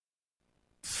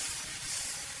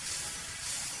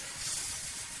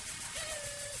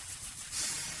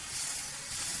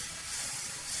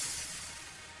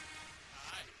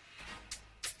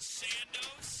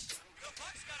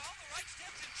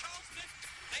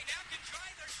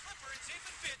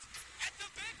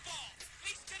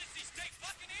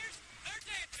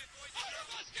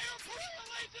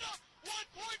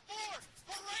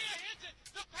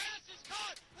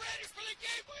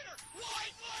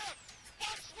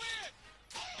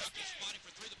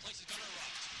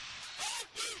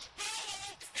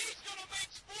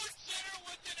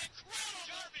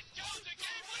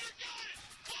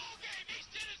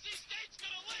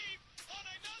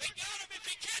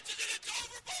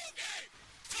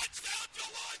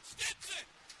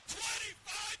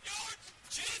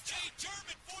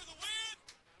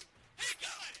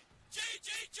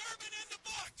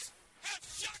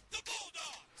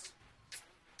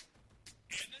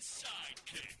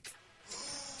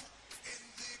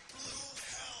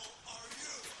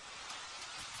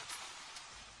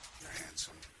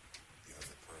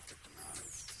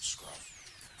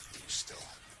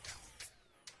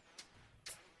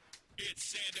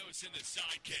Sandos and the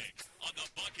Sidekick on the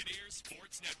Buccaneers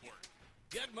Sports Network.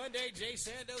 Good Monday, Jay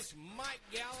Sandos, Mike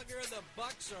Gallagher. The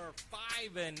Bucs are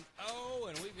 5-0,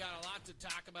 and we've got a lot to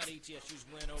talk about. ETSU's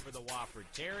win over the Wofford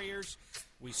Terriers.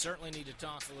 We certainly need to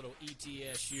talk a little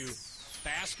ETSU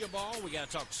basketball. We got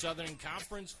to talk Southern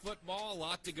Conference football. A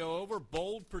lot to go over.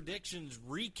 Bold predictions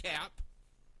recap,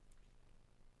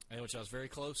 which I was very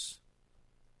close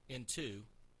in 2,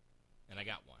 and I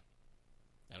got 1.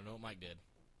 I don't know what Mike did.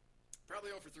 Probably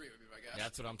 0 for 3 would be my guess.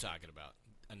 That's what I'm talking about.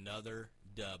 Another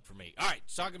dub for me. All right,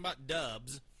 talking about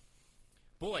dubs.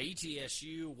 Boy,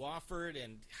 ETSU, Wofford,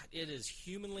 and it is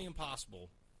humanly impossible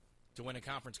to win a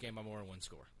conference game by more than one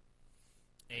score.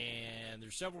 And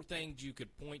there's several things you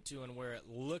could point to and where it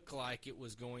looked like it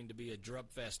was going to be a drub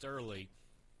fest early.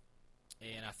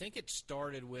 And I think it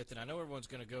started with, and I know everyone's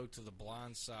going to go to the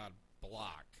blindside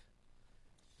block.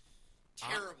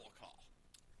 Terrible call.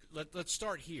 Let's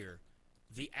start here.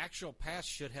 The actual pass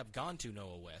should have gone to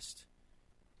Noah West,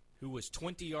 who was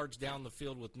 20 yards down the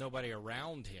field with nobody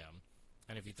around him.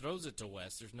 And if he throws it to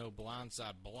West, there's no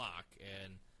blindside block.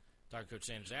 And talking to Coach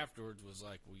Sanders afterwards was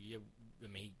like, well, yeah, I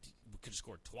mean, we could have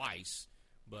scored twice,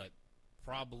 but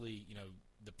probably,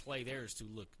 the play there is to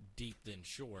look deep than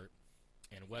short.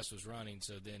 And West was running,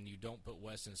 so then you don't put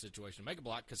West in a situation to make a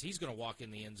block because he's going to walk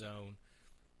in the end zone.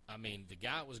 I mean, the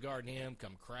guy that was guarding him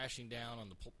come crashing down on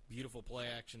the beautiful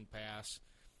play-action pass,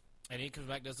 and he comes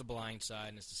back, does the blind side,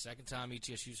 and it's the second time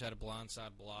ETSU's had a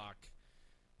blindside block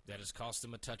that has cost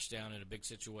them a touchdown in a big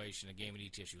situation, a game that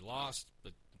ETSU lost,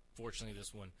 but fortunately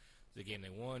this one is the game they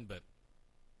won. But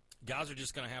guys are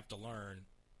just going to have to learn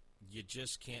you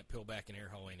just can't peel back and air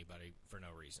hole anybody for no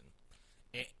reason.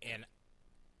 And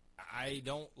I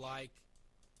don't like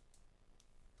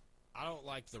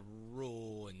the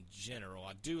rule in general.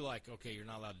 I do like, okay, you're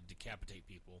not allowed to decapitate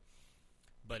people,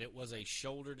 but it was a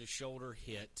shoulder-to-shoulder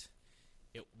hit.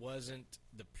 It wasn't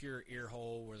the pure ear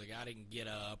hole where the guy didn't get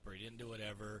up or he didn't do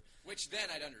whatever. Which then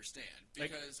I'd understand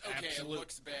because, it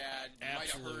looks bad. You might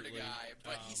have hurt a guy,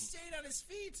 but he stayed on his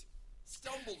feet,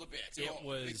 stumbled a bit. Big deal.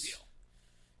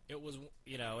 It was,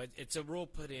 it's a rule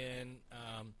put in.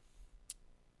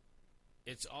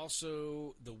 It's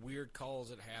also the weird calls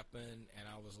that happen, and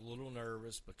I was a little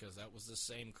nervous because that was the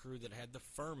same crew that had the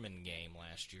Furman game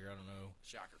last year. I don't know.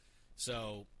 Shocker.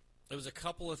 So there was a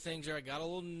couple of things there I got a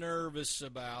little nervous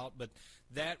about, but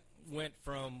that went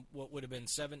from what would have been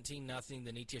 17-0,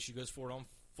 then ETSU goes for it on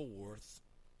 4th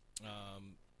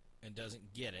and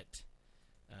doesn't get it.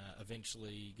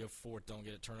 Eventually go for it, don't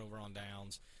get it, turnover on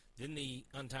downs. Then the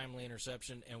untimely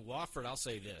interception. And Wofford, I'll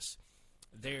say this,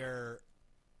 their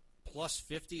plus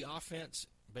 50 offense,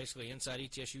 basically inside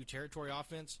ETSU territory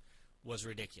offense, was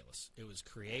ridiculous. It was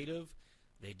creative.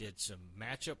 They did some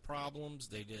matchup problems.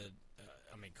 They did,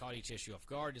 caught ETSU off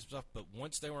guard and stuff. But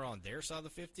once they were on their side of the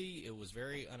 50, it was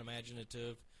very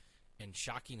unimaginative and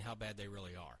shocking how bad they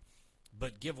really are.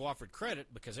 But give Wofford credit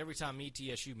because every time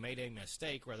ETSU made a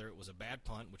mistake, whether it was a bad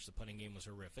punt, which the punting game was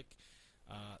horrific,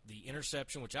 the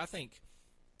interception, which I think,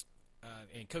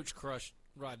 and Coach crushed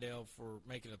Rydell for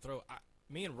making a throw.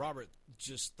 Me and Robert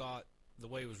just thought the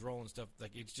way he was rolling stuff,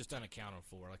 like it's just unaccounted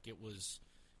for. Like it was,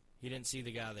 he didn't see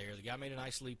the guy there. The guy made a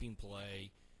nice leaping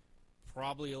play,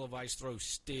 probably ill-advised throw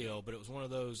still, but it was one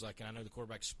of those, like, and I know the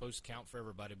quarterback's supposed to count for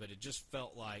everybody, but it just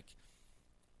felt like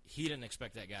he didn't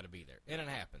expect that guy to be there. And it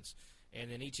happens.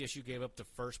 And then ETSU gave up the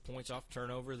first points off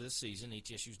turnover this season.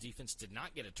 ETSU's defense did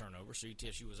not get a turnover, so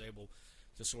ETSU was able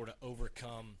to sort of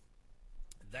overcome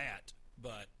that.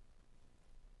 But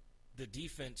the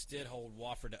defense did hold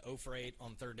Wofford to 0 for 8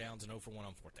 on third downs and 0 for 1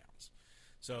 on fourth downs.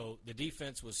 So the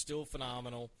defense was still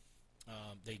phenomenal.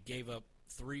 They gave up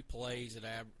 3 plays that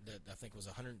I think was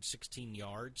 116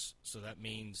 yards. So that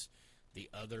means the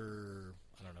other,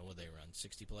 I don't know what they run,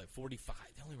 60 plays, 45.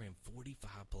 They only ran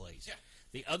 45 plays. Yeah.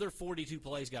 The other 42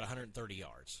 plays got 130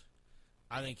 yards.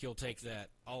 I think he'll take that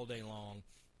all day long.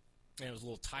 And it was a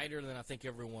little tighter than I think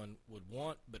everyone would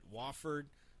want, but Wofford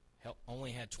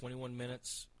only had 21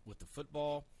 minutes with the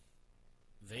football.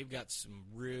 They've got some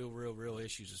real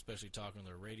issues, especially talking to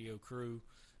their radio crew.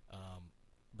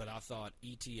 But I thought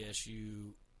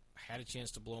ETSU had a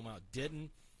chance to blow them out.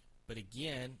 Didn't. But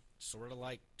again, sort of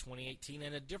like 2018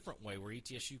 in a different way, where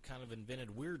ETSU kind of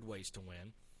invented weird ways to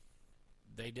win.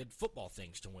 They did football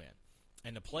things to win.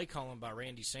 And the play calling by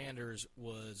Randy Sanders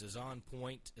was as on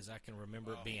point as I can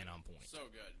remember it being on point. So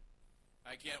good.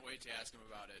 I can't wait to ask him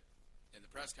about it in the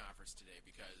press conference today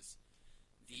because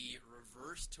the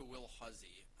reverse to Will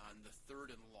Huzzy on the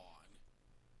 3rd and long.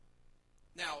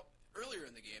 Now, earlier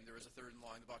in the game, there was a 3rd and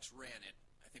long. The Bucs ran it,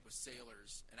 I think, with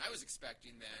Sailors. And I was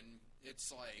expecting then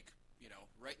it's like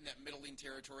right in that middling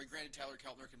territory. Granted, Tyler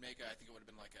Keltner can make I think it would have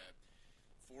been like a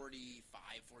 45,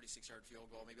 46-yard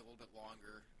field goal, maybe a little bit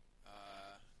longer.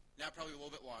 Now probably a little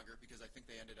bit longer because I think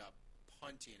they ended up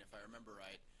punting, if I remember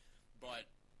right. But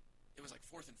it was like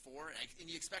 4th and 4, and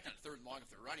you expect on 3rd and long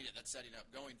if they're running it, that's setting up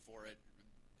going for it.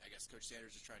 I guess Coach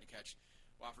Sanders is trying to catch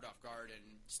Wofford off guard and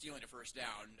stealing a first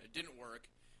down. It didn't work.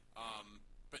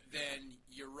 But then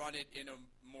you run it in a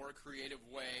more creative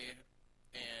way,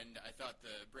 and I thought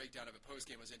the breakdown of it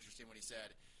post-game was interesting when he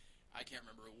said, I can't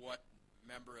remember what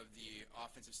member of the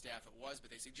offensive staff it was, but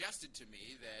they suggested to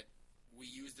me that we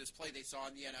use this play they saw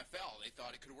in the NFL. They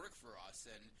thought it could work for us.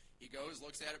 And he goes,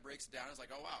 looks at it, breaks it down, and is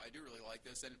like, oh, wow, I do really like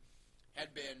this. And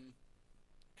had been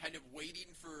kind of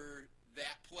waiting for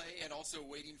that play and also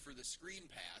waiting for the screen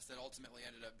pass that ultimately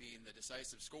ended up being the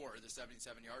decisive score, the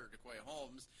 77-yarder to Quay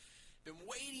Holmes. Been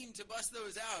waiting to bust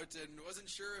those out and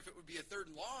wasn't sure if it would be a 3rd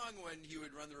and long when he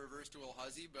would run the reverse to Will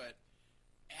Huzzy, but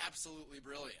absolutely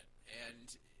brilliant. And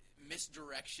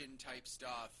misdirection type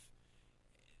stuff.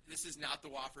 This is not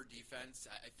the Wofford defense.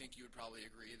 I think you would probably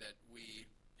agree that we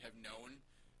have known.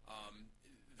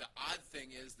 The odd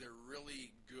thing is they're really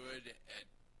good at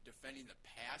defending the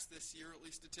pass this year, at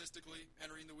least statistically,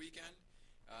 entering the weekend.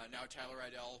 Now Tyler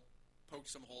Idell poked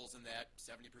some holes in that,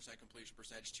 70% completion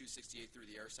percentage, 268 through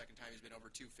the air. Second time he's been over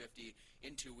 250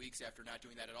 in 2 weeks after not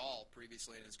doing that at all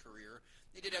previously in his career.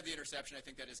 He did have the interception. I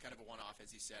think that is kind of a one-off,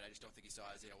 as he said. I just don't think he saw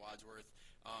Isaiah Wadsworth.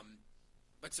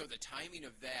 But so the timing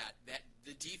of that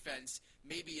the defense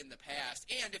maybe in the past,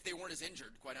 and if they weren't as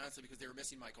injured, quite honestly, because they were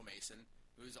missing Michael Mason,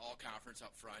 who was all conference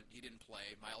up front. He didn't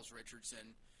play. Miles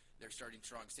Richardson, their starting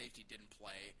strong safety, didn't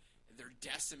play. They're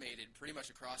decimated pretty much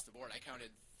across the board. I counted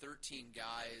 13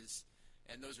 guys,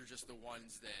 and those are just the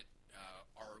ones that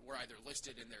were either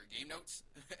listed in their game notes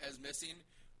as missing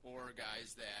or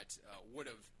guys that would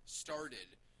have started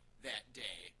that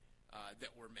day that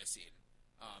were missing.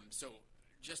 So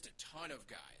just a ton of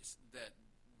guys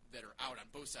that are out on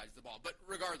both sides of the ball. But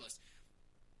regardless,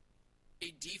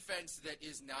 a defense that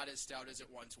is not as stout as it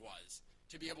once was,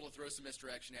 to be able to throw some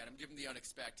misdirection at him, give him the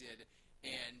unexpected,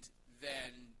 and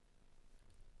then,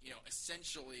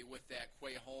 essentially with that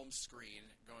Quay Holmes screen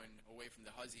going away from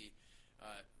the Huzzy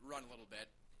run a little bit,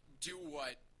 do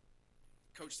what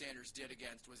Coach Sanders did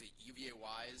against, was it UVA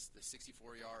Wise, the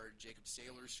 64-yard Jacob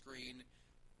Saylor screen.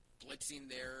 Blitzing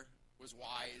there was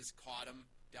Wise, caught him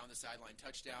down the sideline,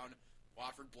 touchdown.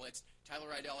 Wofford blitzed.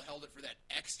 Tyler Idell held it for that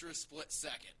extra split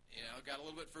second. Got a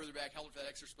little bit further back, held it for that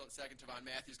extra split second. Tavon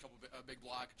Matthews, a big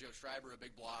block. Joe Schreiber, a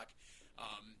big block.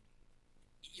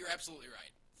 You're absolutely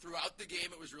right. Throughout the game,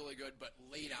 it was really good, but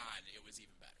late on, it was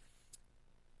even better.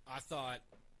 I thought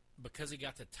because he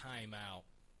got the timeout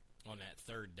on that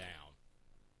 3rd down,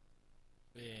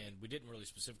 and we didn't really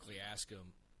specifically ask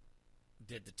him,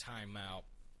 did the timeout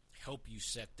help you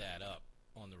set that up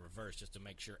on the reverse just to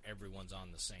make sure everyone's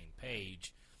on the same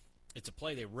page? It's a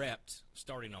play they repped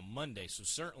starting on Monday, so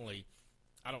certainly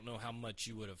I don't know how much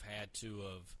you would have had to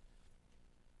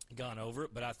have gone over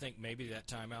it, but I think maybe that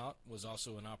timeout was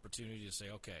also an opportunity to say,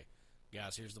 okay,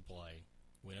 guys, here's the play.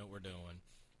 We know what we're doing.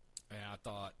 And I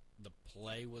thought the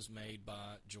play was made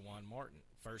by Juwan Martin.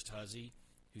 First, Huzzy,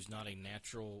 who's not a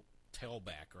natural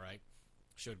tailback, right,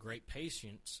 showed great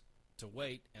patience to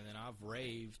wait, and then I've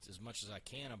raved as much as I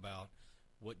can about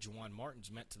what Juwan Martin's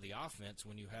meant to the offense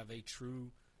when you have a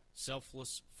true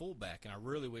selfless fullback. And I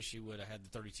really wish he would have had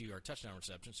the 32-yard touchdown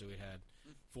reception, so he had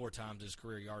 4 times his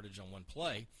career yardage on one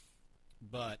play.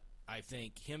 But I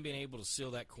think him being able to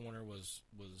seal that corner was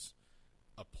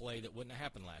a play that wouldn't have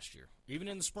happened last year, even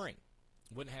in the spring.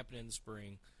 Wouldn't happen in the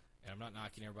spring. And I'm not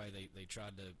knocking everybody they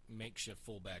tried to makeshift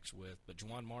fullbacks with, but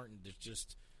Juwan Martin is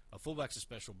just a fullback's a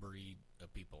special breed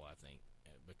of people, I think,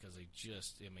 because they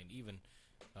just, even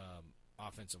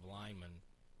offensive linemen,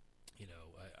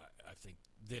 I think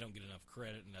they don't get enough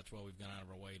credit, and that's why we've gone out of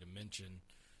our way to mention,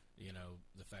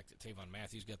 the fact that Tavon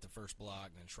Matthews got the first block,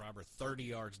 and then Schreiber 30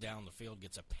 yards down the field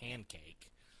gets a pancake.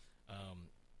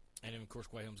 And then, of course,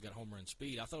 Quay Holmes got home run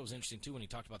speed. I thought it was interesting, too, when he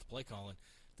talked about the play calling,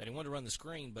 that he wanted to run the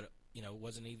screen, but, it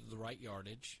wasn't either the right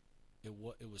yardage. It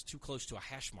was too close to a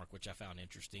hash mark, which I found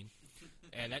interesting.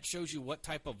 And that shows you what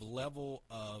type of level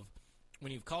of,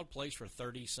 when you've called plays for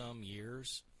 30-some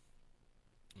years,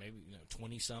 maybe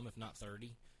 20-some, if not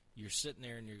 30, you're sitting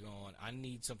there and you're going, I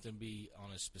need something to be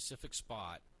on a specific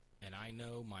spot, and I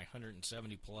know my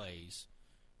 170 plays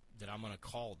that I'm going to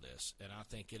call this. And I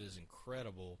think it is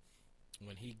incredible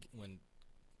when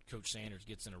Coach Sanders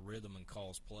gets in a rhythm and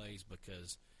calls plays,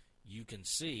 because you can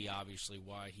see, obviously,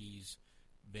 why he's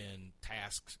been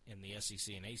tasked in the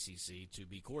SEC and ACC to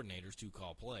be coordinators to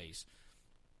call plays.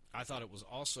 I thought it was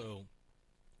also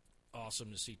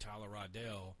awesome to see Tyler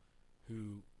Rydell,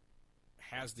 who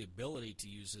has the ability to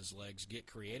use his legs, get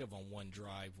creative on one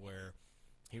drive where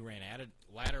he ran at it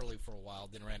laterally for a while,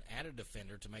 then ran at a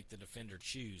defender to make the defender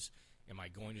choose, am I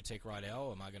going to take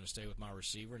Rydell? Am I going to stay with my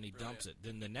receiver? And he dumps it.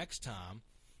 Then the next time,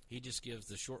 he just gives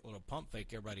the short little pump fake.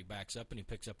 Everybody backs up, and he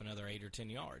picks up another 8 or 10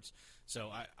 yards. So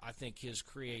I think his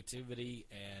creativity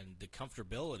and the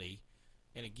comfortability,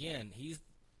 and again,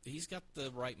 he's got the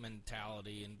right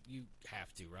mentality, and you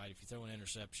have to, right? If you throw an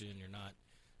interception, you're not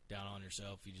down on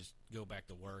yourself. You just go back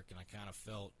to work, and I kind of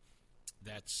felt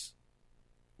that's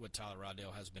what Tyler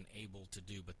Rydell has been able to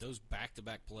do. But those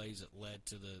back-to-back plays that led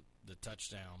to the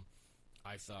touchdown,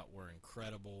 I thought were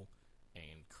incredible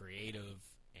and creative,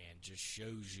 and just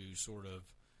shows you sort of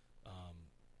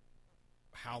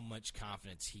how much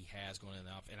confidence he has going in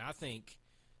the offense. And I think,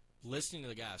 listening to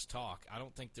the guys talk, I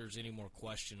don't think there's any more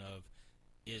question of,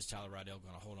 is Tyler Rydell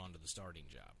going to hold on to the starting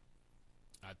job?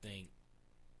 I think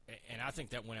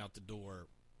that went out the door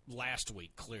last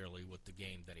week, clearly, with the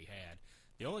game that he had.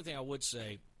 The only thing I would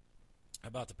say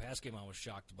about the pass game I was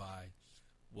shocked by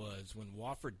was when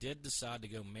Wofford did decide to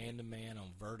go man-to-man on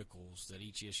verticals, that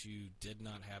ETSU did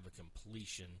not have a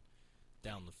completion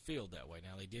down the field that way.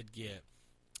 Now, they did get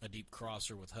a deep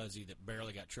crosser with Huzzy that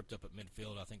barely got tripped up at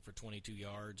midfield, I think, for 22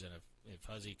 yards, and if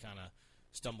Huzzy kind of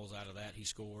stumbles out of that, he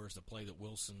scores. The play that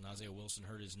Isaiah Wilson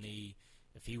hurt his knee,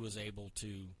 if he was able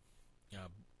to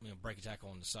break a tackle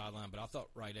on the sideline. But I thought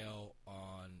Rydell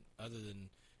and I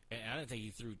didn't think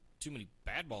he threw too many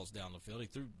bad balls down the field. He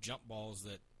threw jump balls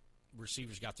that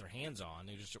receivers got their hands on.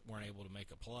 They just weren't able to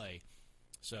make a play.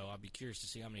 So I'd be curious to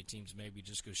see how many teams maybe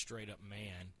just go straight up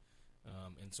man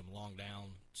in some long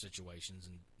down situations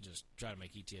and just try to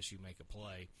make ETSU make a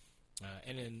play.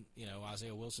 And then,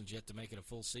 Isaiah Wilson's yet to make it a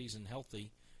full season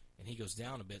healthy, and he goes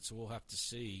down a bit, so we'll have to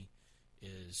see,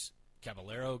 is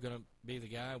Caballero going to be the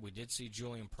guy? We did see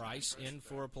Julian Price in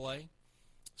for a play.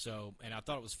 So, and I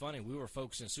thought it was funny. We were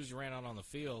focusing, as soon as he ran out on the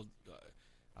field,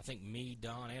 I think me,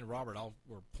 Don, and Robert all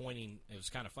were pointing. It was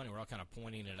kind of funny. We're all kind of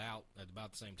pointing it out at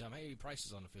about the same time. Hey, Price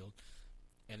is on the field.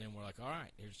 And then we're like, all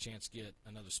right, here's a chance to get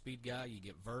another speed guy. You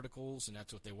get verticals, and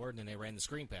that's what they were. And then they ran the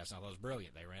screen pass, and I thought it was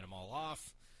brilliant. They ran them all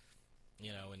off,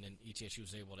 and then ETSU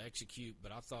was able to execute.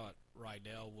 But I thought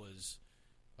Rydell was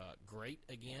great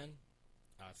again.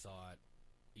 I thought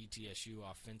ETSU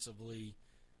offensively,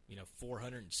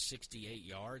 468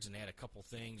 yards, and they had a couple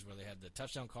things where they had the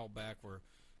touchdown call back where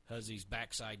Huzzy's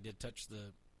backside did touch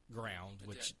the ground,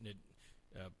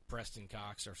 Preston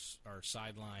Cox, our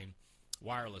sideline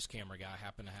wireless camera guy,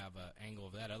 happened to have an angle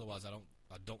of that. Otherwise, I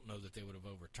don't know that they would have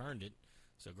overturned it.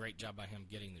 So great job by him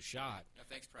getting the shot.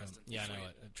 Thanks, Preston. I know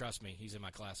it. Trust me, he's in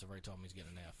my class. I've already told him he's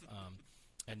getting an F.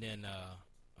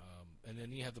 And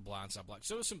then you have the blindside block.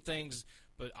 So there's some things,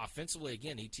 but offensively,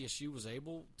 again, ETSU was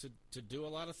able to do a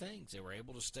lot of things. They were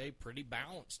able to stay pretty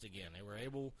balanced again. They were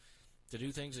able to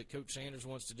do things that Coach Sanders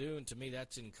wants to do, and to me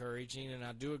that's encouraging. And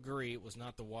I do agree it was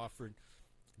not the Wofford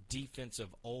defense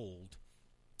of old,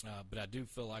 but I do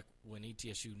feel like when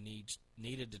ETSU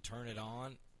needed to turn it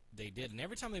on, they did. And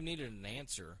every time they needed an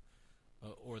answer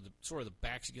or the sort of the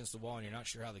backs against the wall and you're not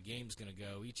sure how the game's going to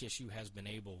go, ETSU has been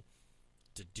able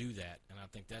to do that. And I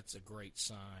think that's a great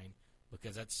sign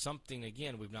because that's something,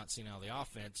 again, we've not seen out of the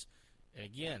offense. And,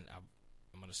 again,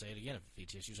 I'm going to say it again. If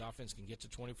ETSU's offense can get to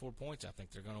 24 points, I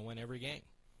think they're going to win every game.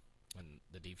 And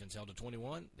the defense held to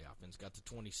 21. The offense got to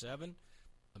 27.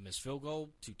 A missed field goal,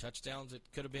 2 touchdowns it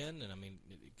could have been. And, I mean,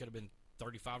 it could have been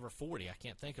 35 or 40. I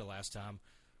can't think of the last time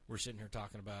we're sitting here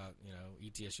talking about,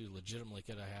 ETSU legitimately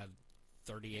could have had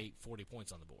 38, 40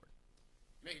 points on the board.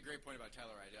 You make a great point about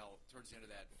Tyler Rydell. Towards the end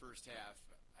of that first half,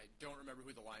 I don't remember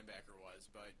who the linebacker was,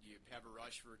 but you have a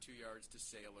rush for 2 yards to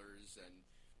Sailors, and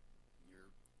you're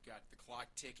got the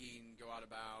clock ticking, go out of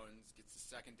bounds, gets the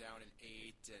second down and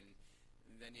 8, and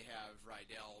then you have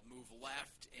Rydell move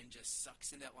left and just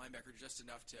sucks in that linebacker just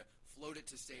enough to float it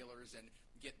to Sailors and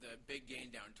get the big gain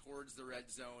down towards the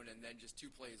red zone, and then just 2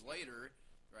 plays later,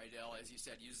 Rydell, as you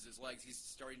said, uses his legs. He's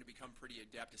starting to become pretty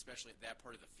adept, especially at that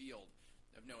part of the field,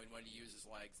 of knowing when to use his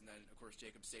legs. And then, of course,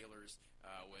 Jacob Sailors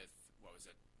with,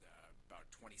 about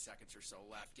 20 seconds or so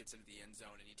left, gets into the end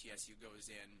zone, and ETSU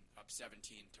goes in up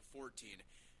 17-14.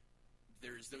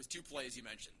 There's those 2 plays you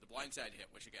mentioned. The blindside hit,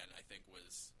 which, again, I think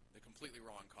was the completely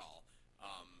wrong call.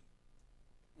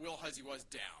 Will Huzzy was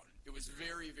down. It was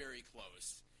very, very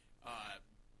close.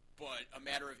 But a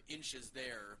matter of inches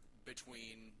there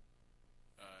between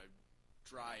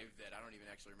drive that I don't even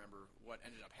actually remember what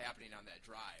ended up happening on that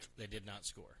drive. They did not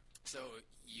score. So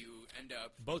you end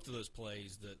up both of those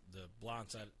plays, the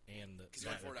blindside and the because you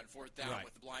went for it on 4th down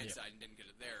with the blindside and didn't get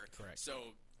it there. Correct.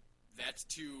 So that's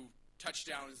two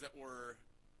touchdowns that were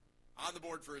on the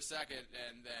board for a second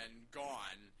and then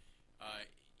gone,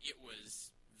 it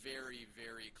was very,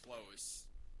 very close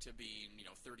to being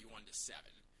 31-7.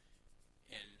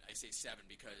 And I say 7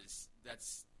 because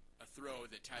that's a throw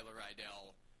that Tyler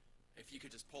Rydell, if he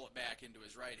could just pull it back into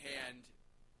his right hand,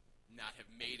 not have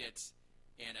made it.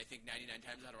 And I think 99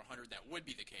 times out of 100 that would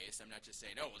be the case. I'm not just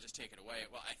saying, we'll just take it away.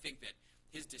 Well, I think that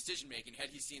his decision-making, had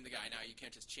he seen the guy, now you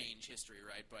can't just change history,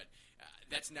 right? But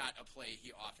that's not a play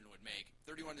he often would make.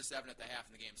 31-7 at the half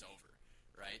and the game's over,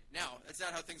 right? Now, that's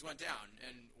not how things went down.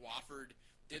 And Wofford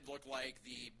did look like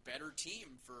the better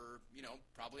team for,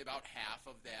 probably about half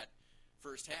of that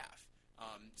first half.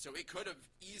 So it could have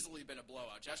easily been a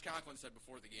blowout. Josh Conklin said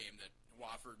before the game that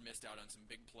Wofford missed out on some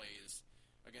big plays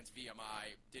against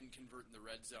VMI, didn't convert in the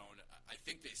red zone. I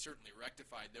think they certainly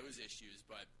rectified those issues,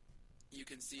 but you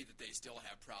can see that they still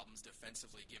have problems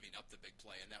defensively giving up the big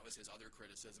play, and that was his other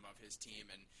criticism of his team.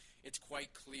 And it's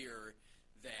quite clear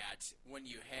that when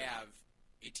you have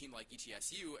a team like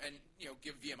ETSU, and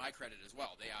give VMI credit as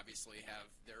well, they obviously have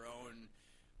their own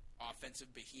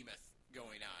offensive behemoth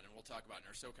going on, and we'll talk about in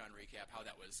our SoCon recap how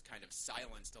that was kind of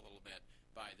silenced a little bit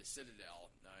by the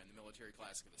Citadel in the Military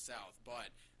Classic of the South.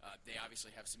 But they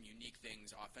obviously have some unique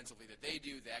things offensively that they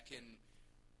do that can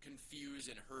confuse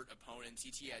and hurt opponents.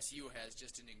 ETSU has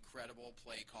just an incredible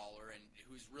play caller, and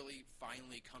who's really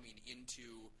finally coming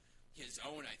into his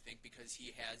own, I think, because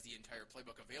he has the entire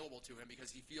playbook available to him, because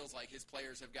he feels like his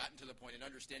players have gotten to the point in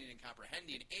understanding and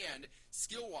comprehending, and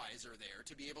skill-wise are there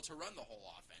to be able to run the whole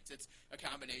offense. It's a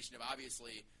combination of,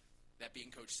 obviously, that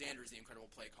being Coach Sanders, the incredible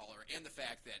play caller, and the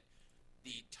fact that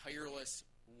the tireless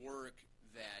work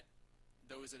that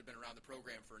those that have been around the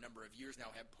program for a number of years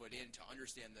now have put in to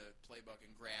understand the playbook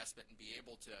and grasp it and be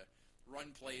able to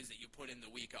run plays that you put in the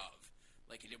week of,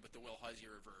 like you did with the Will Huzzy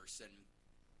reverse, and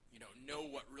know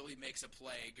what really makes a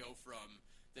play go from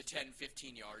the 10,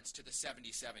 15 yards to the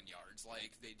 77 yards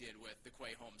like they did with the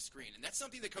Quay Holmes screen. And that's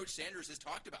something that Coach Sanders has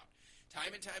talked about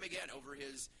time and time again over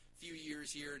his few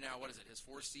years here. Now, his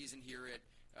fourth season here at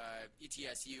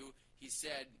ETSU. He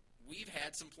said, we've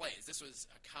had some plays. This was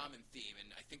a common theme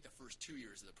in, I think, the first 2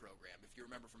 years of the program, if you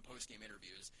remember from post-game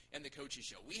interviews and the coaches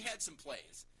show. We had some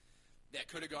plays that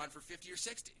could have gone for 50 or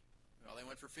 60. Well, they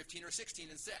went for 15 or 16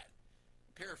 instead.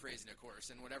 Paraphrasing, of course,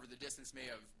 and whatever the distance may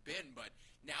have been, but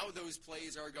now those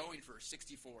plays are going for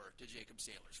 64 to Jacob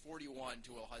Sailors, 41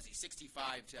 to Will Huzzy,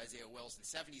 65 to Isaiah Wilson,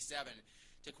 77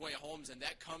 to Quay Holmes, and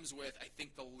that comes with, I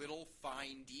think, the little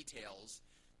fine details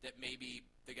that maybe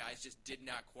the guys just did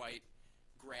not quite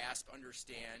grasp,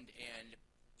 understand, and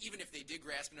even if they did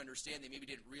grasp and understand, they maybe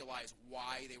didn't realize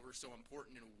why they were so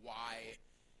important and why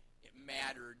it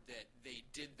mattered that they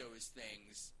did those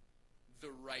things the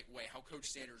right way, how Coach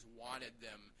Sanders wanted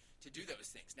them to do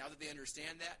those things. Now that they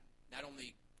understand that, not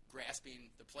only grasping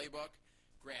the playbook,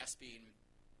 grasping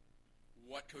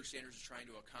what Coach Sanders is trying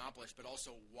to accomplish, but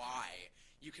also why,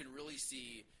 you can really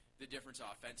see the difference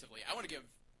offensively. I want to give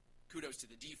kudos to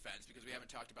the defense because we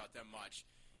haven't talked about them much.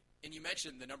 And you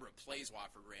mentioned the number of plays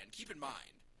Wofford ran. Keep in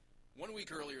mind, 1 week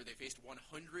earlier they faced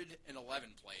 111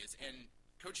 plays, and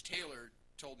Coach Taylor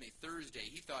told me Thursday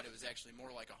he thought it was actually more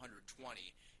like 120.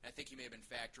 I think he may have been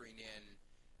factoring in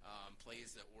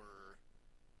plays that were,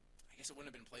 I guess it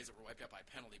wouldn't have been plays that were wiped out by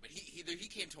penalty, but he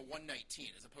came to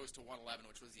 119 as opposed to 111,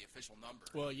 which was the official number.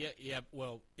 Well, yeah.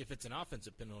 Well, if it's an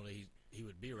offensive penalty, he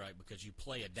would be right because you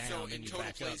play it down so and in you total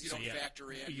back plays, up. you don't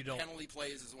factor in penalty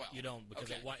plays as well. You don't because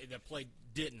okay. the play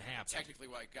didn't happen. Technically,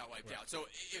 got wiped out. So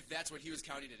if that's what he was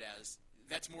counting it as,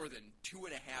 that's more than 2.5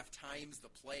 times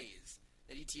the plays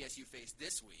that ETSU faced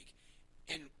this week.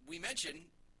 And we mentioned,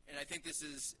 and I think this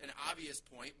is an obvious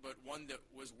point, but one that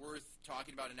was worth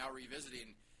talking about and now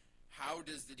revisiting, how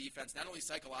does the defense not only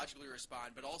psychologically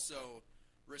respond, but also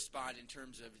respond in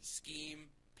terms of scheme,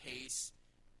 pace,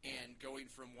 and going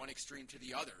from one extreme to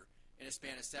the other in a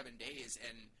span of 7 days.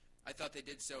 And I thought they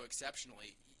did so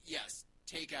exceptionally. Yes,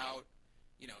 take out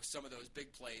some of those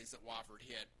big plays that Wofford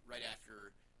hit right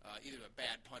after either a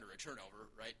bad punt or a turnover,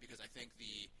 right? Because I think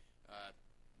the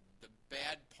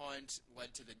bad punt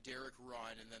led to the Derrick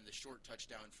run and then the short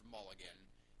touchdown from Mulligan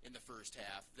in the first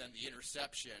half. Then the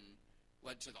interception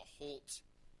led to the Holt,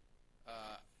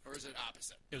 or is it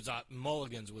opposite? It was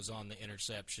Mulligan's was on the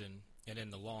interception, and then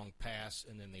the long pass,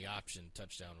 and then the option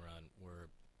touchdown run were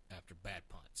after bad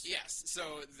punts. Yes,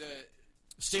 so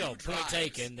still point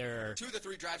taken. There 2 of the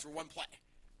 3 drives were one play.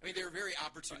 I mean, they were very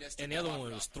opportunistic. And the other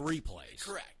one was 3 plays.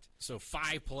 Correct. So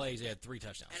 5 plays, they had 3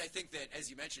 touchdowns. And I think that, as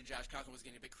you mentioned, Josh Conklin was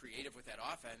getting a bit creative with that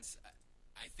offense.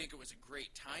 I think it was a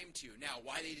great time to. Now,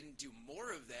 why they didn't do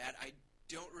more of that, I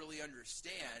don't really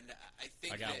understand. I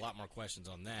think I got that, a lot more questions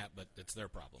on that, but it's their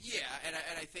problem. Yeah, and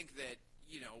I think that,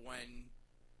 when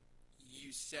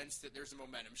you sense that there's a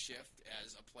momentum shift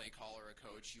as a play caller or a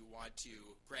coach, you want to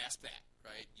grasp that,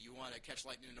 right? You want to catch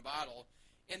lightning in a bottle,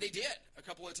 and they did a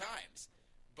couple of times.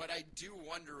 But I do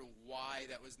wonder why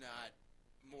that was not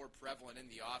more prevalent in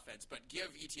the offense. But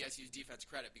give ETSU's defense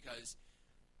credit, because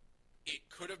it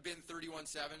could have been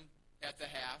 31-7 at the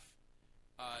half.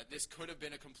 This could have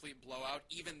been a complete blowout,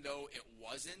 even though it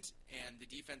wasn't, and the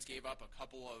defense gave up a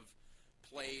couple of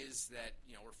plays that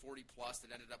were 40-plus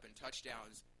that ended up in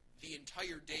touchdowns. The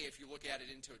entire day, if you look at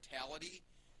it in totality,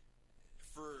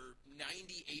 for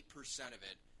 98% of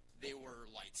it, they were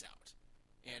lights out.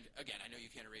 And, again, I know you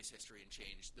can't erase history and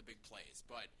change the big plays,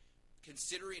 but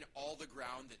considering all the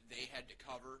ground that they had to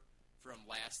cover from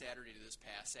last Saturday to this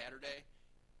past Saturday,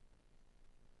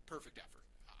 perfect effort,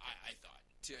 I thought,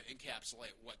 to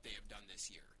encapsulate what they have done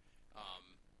this year.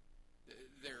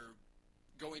 They're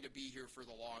going to be here for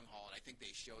the long haul, and I think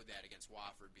they showed that against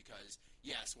Wofford because,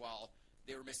 yes, while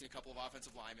they were missing a couple of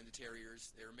offensive linemen, the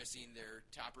Terriers, they were missing their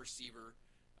top receiver,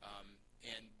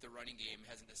 and the running game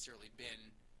hasn't necessarily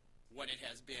been what it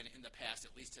has been in the past,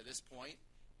 at least to this point.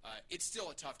 It's still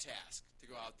a tough task to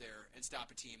go out there and stop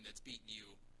a team that's beaten you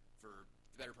for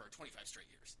the better part of 25 straight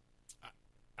years.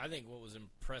 I think what was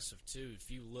impressive, too, if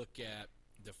you look at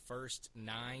the first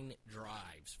 9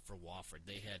 drives for Wofford,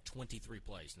 they had 23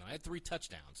 plays. Now, I had 3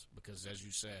 touchdowns because, as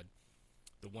you said,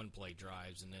 the 1-play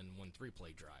drives and then 1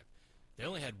 3-play drive. They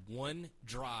only had 1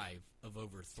 drive of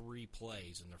over 3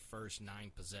 plays in their first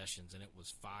 9 possessions, and it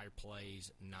was 5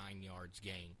 plays, 9 yards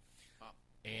gain. Wow.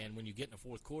 And when you get in the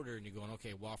fourth quarter and you're going,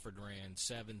 okay, Wofford ran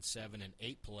 7, 7, and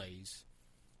 8 plays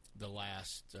the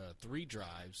last 3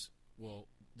 drives, well,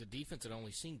 the defense had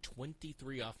only seen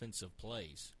 23 offensive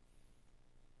plays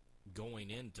going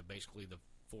into basically the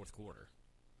fourth quarter.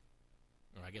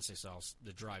 Or I guess they saw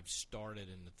the drive started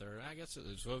in the third. I guess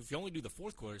so. If you only do the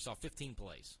fourth quarter, they saw 15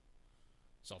 plays.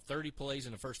 Saw 30 plays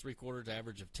in the first 3 quarters,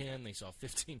 average of 10. They saw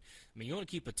 15. I mean, you want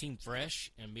to keep a team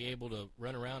fresh and be able to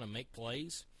run around and make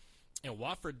plays. And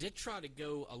Wofford did try to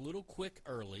go a little quick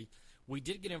early. We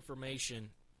did get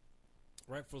information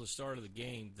right before the start of the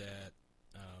game that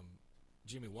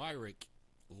Jimmy Wyrick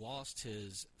lost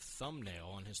his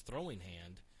thumbnail on his throwing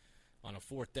hand on a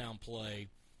 4th down play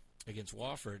against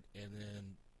Wofford, and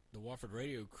then the Wofford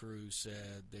radio crew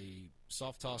said they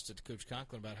soft-tossed it to Coach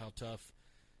Conklin about how tough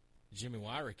Jimmy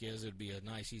Wyrick is. It would be a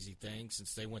nice, easy thing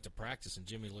since they went to practice and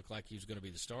Jimmy looked like he was going to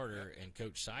be the starter, and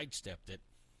Coach sidestepped it,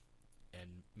 and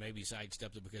maybe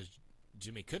sidestepped it because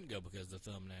Jimmy couldn't go because of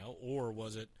the thumbnail, or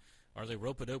was it, are they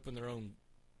roping open their own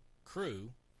crew?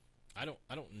 I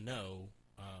don't know.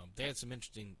 They had some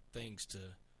interesting things to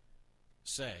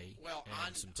say. Well,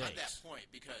 and some takes. On that point,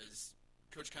 because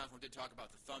Coach Conklin did talk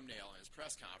about the thumbnail in his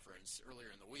press conference earlier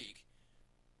in the week,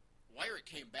 Wyrick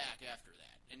came back after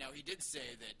that. And now he did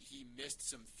say that he missed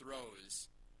some throws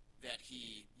that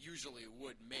he usually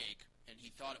would make, and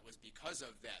he thought it was because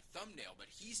of that thumbnail, but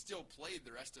he still played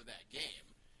the rest of that game.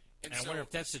 And I wonder if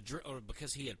that's or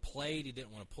because he had played, he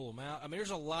didn't want to pull him out. I mean,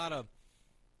 there's a lot of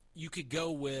 – you could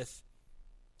go with –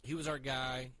 he was our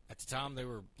guy. At the time, they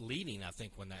were leading, I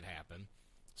think, when that happened.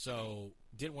 So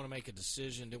didn't want to make a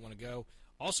decision, didn't want to go.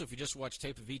 Also, if you just watch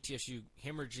tape of ETSU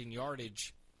hemorrhaging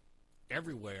yardage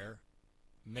everywhere,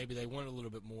 maybe they wanted a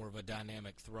little bit more of a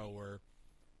dynamic thrower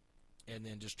and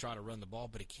then just try to run the ball.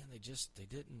 But, again, they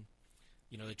didn't.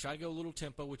 They tried to go a little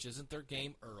tempo, which isn't their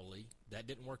game early. That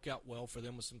didn't work out well for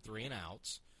them with some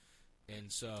 3-and-outs.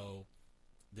 And so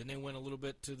then they went a little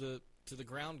bit to the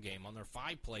ground game. On their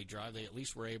 5-play drive, they at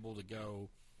least were able to go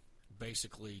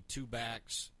basically 2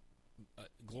 backs,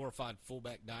 glorified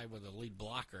fullback dive with a lead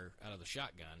blocker out of the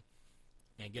shotgun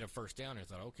and get a first down. I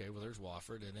thought, okay, well, there's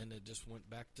Wofford. And then it just went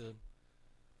back to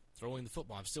throwing the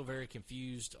football. I'm still very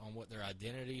confused on what their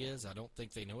identity is. I don't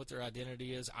think they know what their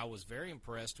identity is. I was very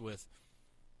impressed with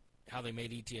how they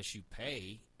made ETSU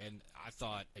pay, and I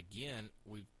thought, again,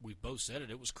 we both said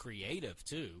it was creative,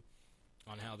 too,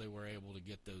 on how they were able to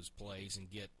get those plays and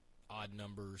get odd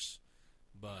numbers.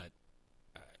 But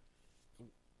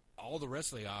all the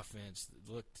rest of the offense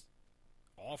looked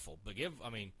awful. But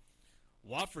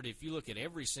Wofford, if you look at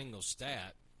every single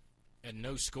stat and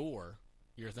no score,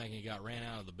 you're thinking he got ran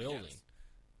out of the building.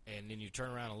 Yes. And then you turn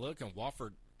around and look, and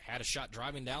Wofford had a shot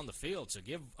driving down the field. So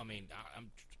I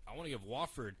want to give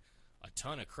Wofford a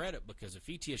ton of credit, because if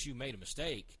ETSU made a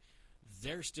mistake,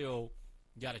 they're still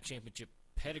got a championship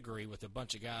pedigree with a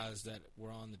bunch of guys that were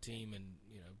on the team in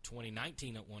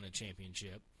 2019 that won a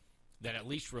championship that at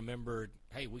least remembered,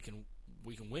 hey, we can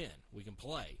win, we can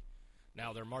play.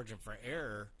 Now their margin for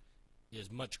error is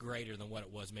much greater than what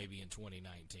it was maybe in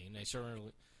 2019. They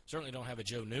certainly don't have a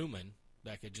Joe Newman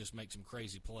that could just make some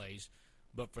crazy plays.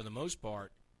 But for the most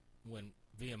part, when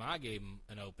VMI gave them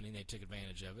an opening, they took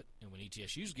advantage of it. And when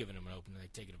ETSU's given them an opening, they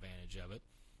take advantage of it.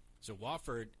 So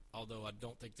Wofford, although I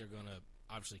don't think they're going to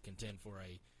obviously contend for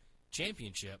a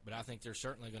championship, but I think they're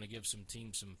certainly going to give some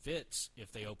teams some fits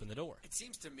if they open the door. It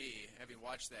seems to me, having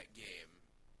watched that game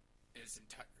in its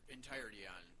entirety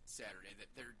on Saturday, that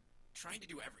they're trying to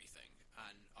do everything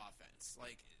on offense.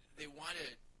 Like, they want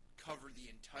to cover the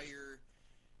entire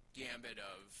gambit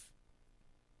of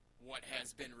what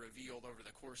has been revealed over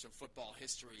the course of football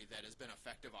history that has been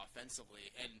effective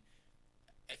offensively. And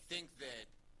I think that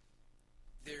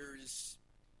there's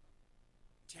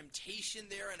temptation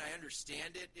there, and I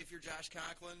understand it if you're Josh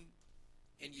Conklin,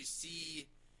 and you see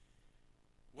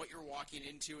what you're walking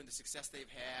into and the success they've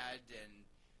had, and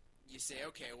you say,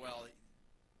 okay, well,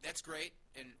 that's great,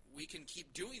 and we can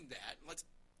keep doing that. Let's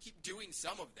keep doing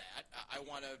some of that. I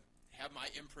want to have my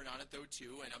imprint on it, though,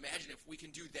 too, and imagine if we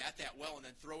can do that well and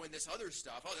then throw in this other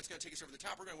stuff. Oh, that's going to take us over the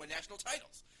top. We're going to win national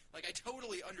titles. Like, I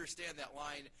totally understand that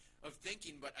line of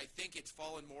thinking, but I think it's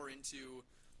fallen more into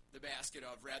the basket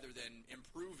of, rather than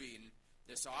improving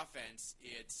this offense,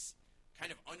 it's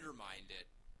kind of undermined it.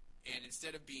 And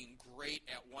instead of being great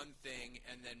at one thing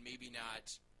and then maybe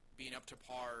not being up to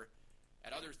par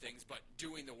at other things, but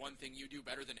doing the one thing you do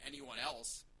better than anyone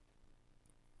else,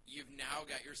 you've now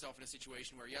got yourself in a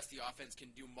situation where, yes, the offense can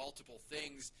do multiple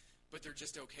things, but they're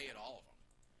just okay at all of them.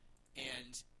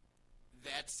 And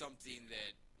that's something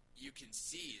that you can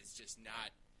see is just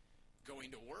not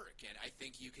going to work. And I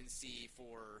think you can see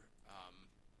for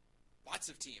lots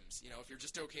of teams, if you're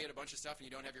just okay at a bunch of stuff and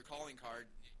you don't have your calling card,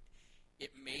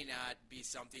 it may not be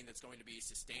something that's going to be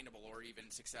sustainable or even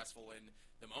successful in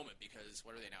the moment, because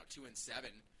what are they now, 2-7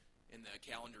 in the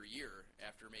calendar year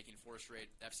after making 4 straight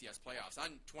FCS playoffs.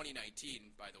 On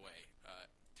 2019, by the way,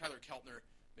 Tyler Keltner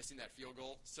missing that field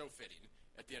goal, so fitting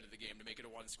at the end of the game to make it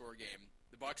a one-score game.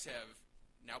 The Bucs have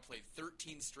now played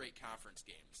 13 straight conference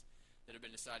games that have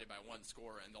been decided by one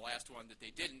score, and the last one that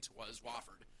they didn't was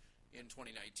Wofford in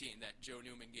 2019. That Joe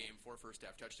Newman game, 4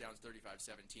 first-half touchdowns,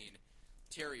 35-17.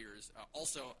 Terriers.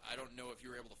 Also, I don't know if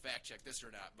you were able to fact-check this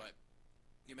or not, but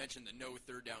you mentioned the no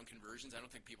third-down conversions. I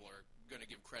don't think people are going to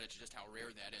give credit to just how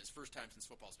rare that is. First time since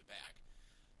football's been back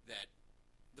that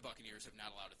the Buccaneers have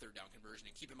not allowed a third-down conversion.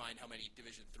 And keep in mind how many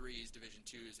Division IIIs, Division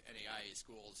IIs, NAIA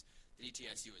schools that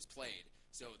ETSU has played.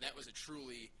 So that was a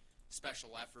truly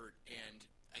special effort, and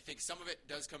I think some of it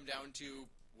does come down to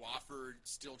Wofford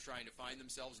still trying to find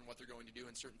themselves and what they're going to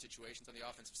do in certain situations on the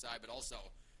offensive side, but also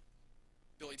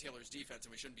Billy Taylor's defense,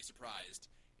 and we shouldn't be surprised,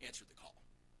 answered the call.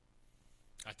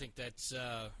 I think that's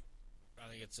the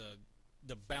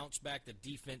bounce back the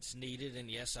defense needed,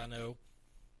 and yes, I know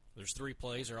there's 3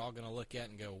 plays they're all going to look at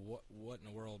and go, what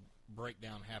in the world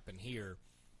breakdown happened here?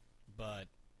 But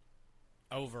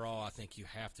overall, I think you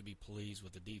have to be pleased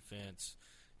with the defense.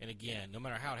 And again, no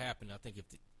matter how it happened, I think if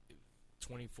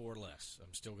 24 less,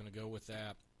 I'm still going to go with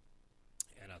that.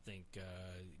 And I think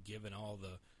given all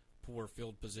the poor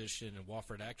field position, and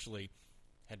Wofford actually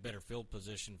had better field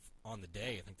position on the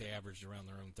day. I think they averaged around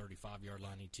their own 35-yard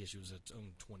line. ETSU was its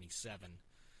own 27.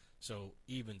 So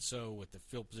even so, with the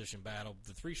field position battle,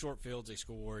 the 3 short fields they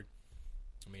scored,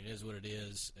 I mean, it is what it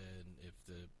is. And if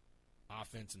the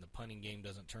offense and the punting game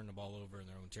doesn't turn the ball over in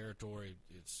their own territory,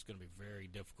 it's going to be very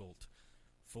difficult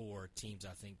for teams,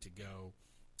 I think, to go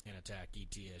and attack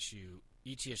ETSU.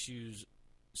 ETSU's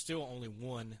still only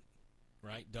one,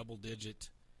 right, double-digit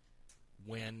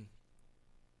win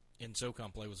in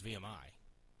SoCon play was VMI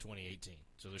 2018.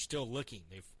 So they're still looking.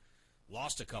 They've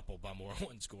lost a couple by more than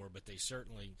one score, but they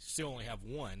certainly still only have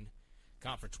one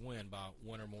conference win by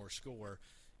one or more score.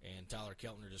 And Tyler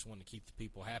Keltner just wanted to keep the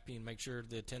people happy and make sure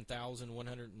the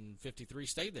 10,153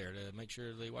 stayed there to make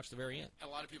sure they watched the very end. A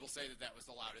lot of people say that was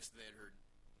the loudest they had heard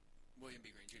William B.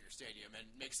 Green Jr. Stadium, and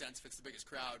it makes sense if it's the biggest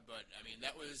crowd, but, I mean,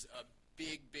 that was a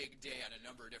big, big day on a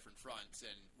number of different fronts,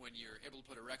 and when you're able to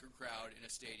put a record crowd in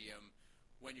a stadium,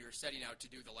 when you're setting out to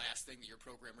do the last thing that your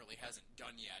program really hasn't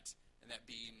done yet, and that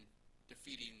being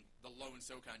defeating the lone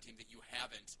SoCon team that you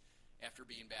haven't after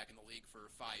being back in the league for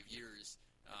 5 years,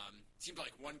 seemed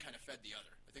like one kind of fed the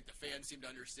other. I think the fans seemed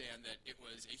to understand that it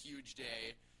was a huge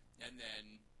day, and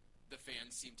then the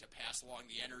fans seemed to pass along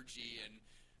the energy and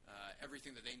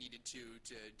everything that they needed to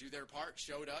do their part,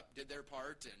 showed up, did their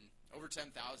part, and over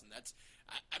 10,000.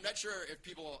 I'm not sure if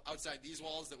people outside these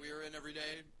walls that we are in every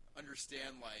day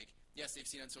understand, like, yes, they've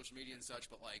seen on social media and such,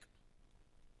 but, like,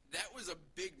 that was a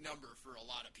big number for a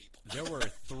lot of people. There were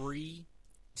 3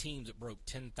 teams that broke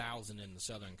 10,000 in the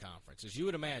Southern Conference. As you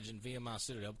would imagine, VMI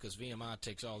Citadel, because VMI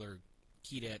takes all their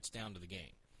Keydets down to the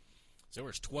game. So there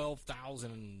was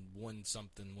 12,001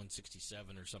 something,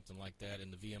 167 or something like that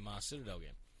in the VMI Citadel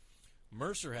game.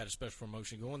 Mercer had a special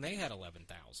promotion going. They had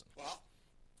 11,000. Wow.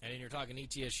 And then you're talking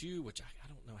ETSU, which I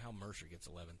don't know how Mercer gets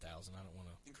 11,000. I don't want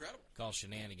to Incredible. call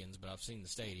shenanigans, but I've seen the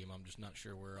stadium. I'm just not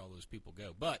sure where all those people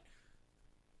go. But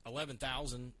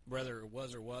 11,000, whether it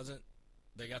was or wasn't,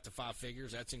 they got to 5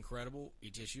 figures. That's incredible.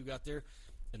 ETSU got there.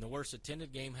 And the worst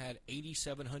attended game had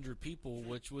 8,700 people,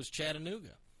 which was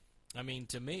Chattanooga. I mean,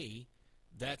 to me,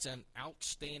 that's an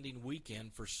outstanding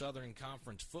weekend for Southern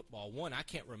Conference football. One, I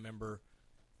can't remember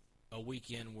a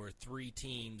weekend where 3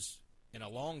 teams in a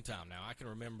long time now. I can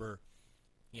remember,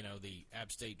 the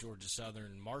App State, Georgia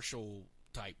Southern, Marshall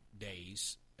type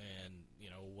days, and,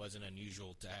 it wasn't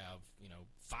unusual to have,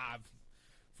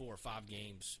 4 or 5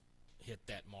 games hit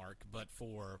that mark. But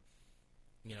for,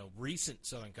 recent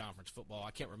Southern Conference football,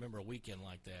 I can't remember a weekend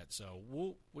like that. So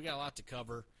we got a lot to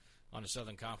cover on the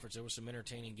Southern Conference. There were some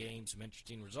entertaining games, some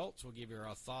interesting results. We'll give you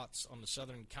our thoughts on the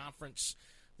Southern Conference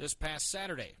this past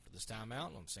Saturday for this time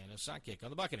out on Santa's Sidekick on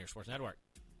the Buccaneer Sports Network.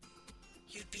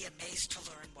 You'd be amazed to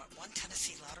learn what one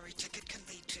Tennessee lottery ticket can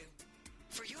lead to.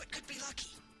 For you, it could be lucky,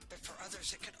 but for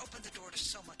others, it could open the door to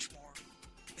so much more.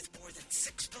 With more than $6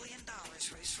 billion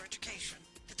raised for education,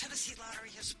 the Tennessee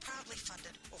Lottery has proudly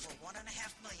funded over 1.5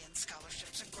 million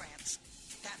scholarships and grants.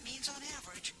 That means, on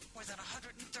average, more than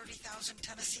 130,000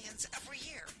 Tennesseans every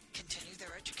year continue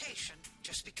their education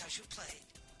just because you played.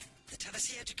 The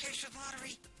Tennessee Education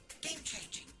Lottery,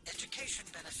 game-changing,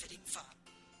 education-benefiting fun.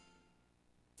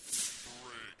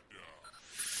 Breakdown.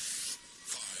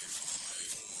 5,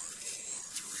 4,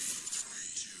 3,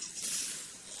 2,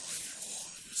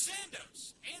 1.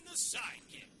 Sandos and the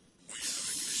Sidekick. We have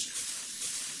ignition.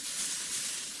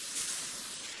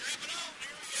 Strap it on.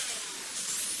 Here we go.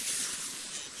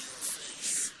 In your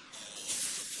face. All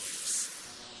over the place.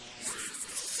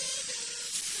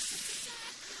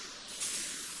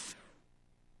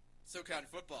 SoCon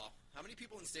football. How many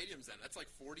people in stadiums then? That's like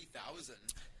 40,000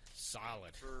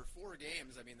 Solid. for 4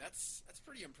 games. I mean, that's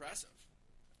pretty impressive.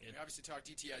 We obviously talked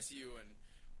ETSU and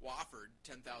Wofford,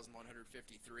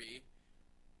 10,153.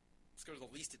 Let's go to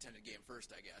the least attended game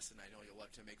first, I guess. And I know you'll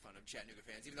love to make fun of Chattanooga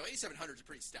fans, even though 8,700 is a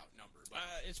pretty stout number. But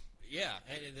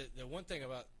And the one thing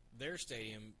about their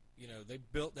stadium, they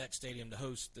built that stadium to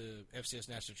host the FCS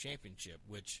National Championship,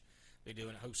 which they do,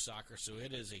 and it hosts soccer. So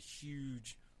it is a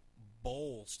huge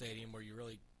bowl stadium where you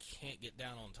really can't get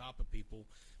down on top of people.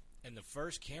 And the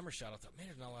first camera shot, I thought, man,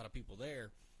 there's not a lot of people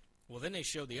there. Well, then they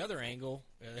showed the other angle,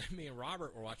 and me and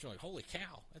Robert were watching, like, holy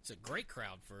cow, that's a great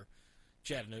crowd for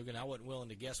Chattanooga. And I wasn't willing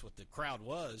to guess what the crowd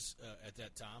was at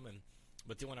that time.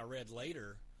 But then when I read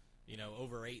later,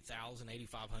 over 8,000,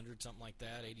 8,500, something like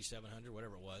that, 8,700,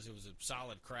 whatever it was a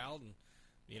solid crowd. And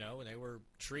they were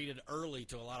treated early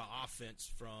to a lot of offense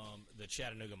from the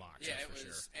Chattanooga Mocs. yeah, it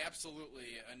was absolutely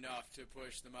enough to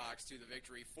push the Mocs to the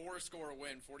victory. 4-score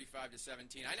win,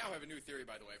 45-17. I now have a new theory,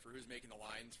 by the way, for who's making the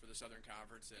lines for the Southern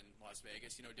Conference in Las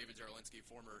Vegas. David Zarlinski,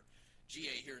 former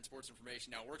GA here in Sports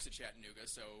Information, now works at Chattanooga,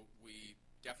 so we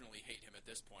definitely hate him at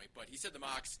this point. But he said the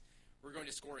Mocs were going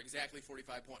to score exactly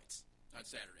 45 points on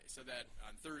Saturday, so that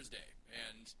on Thursday.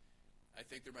 And I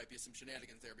think there might be some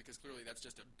shenanigans there because clearly that's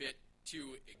just a bit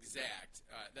too exact.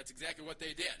 That's exactly what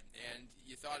they did. And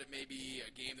you thought it may be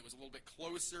a game that was a little bit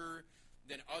closer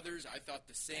than others. I thought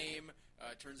the same.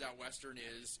 Turns out Western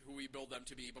is who we build them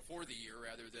to be before the year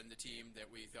rather than the team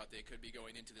that we thought they could be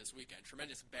going into this weekend.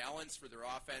 Tremendous balance for their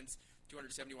offense.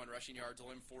 271 rushing yards.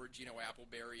 Lim Ford, Gino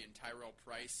Appleberry, and Tyrell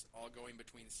Price all going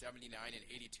between 79 and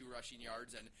 82 rushing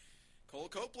yards. And Cole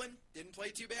Copeland didn't play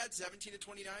too bad. 17-29,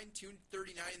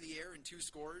 239 in the air and 2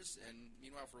 scores. And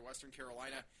meanwhile for Western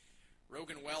Carolina,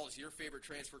 Rogan Wells, your favorite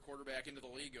transfer quarterback into the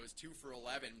league, goes 2 for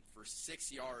 11 for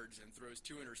 6 yards and throws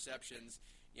 2 interceptions.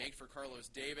 Yanked for Carlos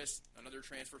Davis, another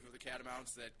transfer for the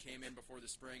Catamounts that came in before the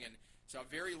spring and saw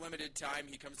very limited time.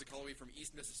 He comes to Cullowhee from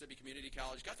East Mississippi Community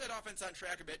College. Got that offense on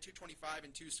track a bit, 225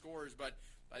 and 2 scores, but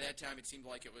by that time it seemed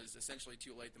like it was essentially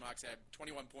too late. The Mocs had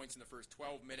 21 points in the first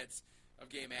 12 minutes of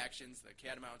game actions. The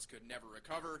Catamounts could never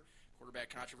recover. Quarterback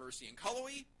controversy in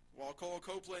Cullowhee, while Cole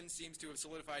Copeland seems to have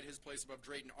solidified his place above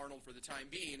Drayton Arnold for the time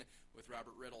being, with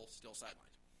Robert Riddle still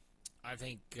sidelined. I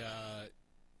think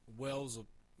Wells will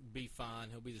be fine.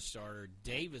 He'll be the starter.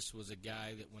 Davis was a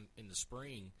guy that when in the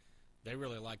spring, they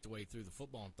really liked the way he threw the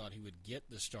football and thought he would get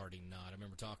the starting nod. I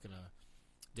remember talking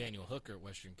to Daniel Hooker at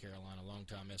Western Carolina,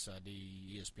 longtime SID,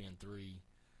 ESPN3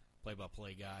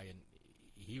 play-by-play guy, and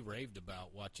he raved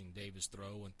about watching Davis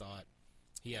throw and thought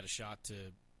he had a shot to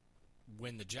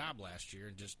win the job last year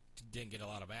and just didn't get a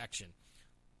lot of action.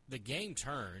 The game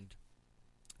turned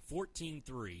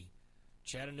 14-3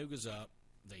 Chattanooga's up.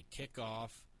 They kick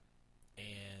off,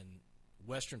 and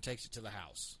Western takes it to the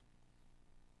house.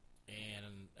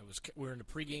 And we were in the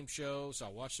pregame show, so I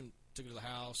watched them, took it to the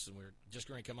house, and we were just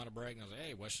going to come out of break. And I was like,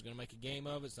 hey, Western's going to make a game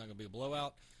of it. It's not going to be a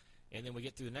blowout. And then we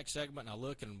get through the next segment, and I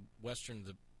look, and Western,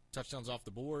 the touchdown's off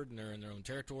the board, and they're in their own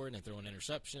territory, and they throw an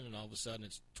interception, and all of a sudden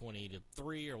it's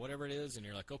 20-3 or whatever it is, and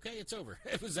you're like, okay, it's over.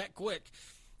 It was that quick.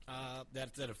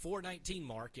 That at a 4:19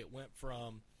 mark, it went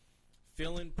from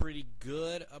feeling pretty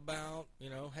good about,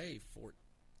 hey,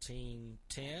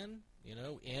 14-10,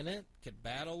 in it, could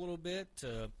battle a little bit,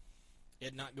 to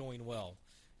it not going well.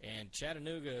 And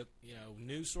Chattanooga,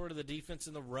 knew sort of the defense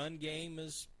in the run game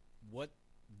is what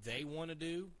they want to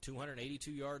do.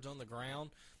 282 yards on the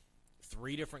ground.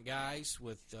 3 different guys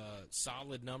with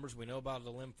solid numbers. We know about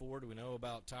Lim Ford. We know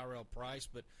about Tyrell Price.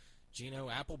 But Gino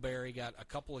Appleberry got a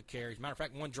couple of carries. Matter of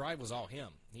fact, one drive was all him.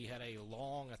 He had a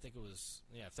long, I think it was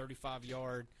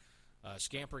 35-yard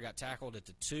scamper, got tackled at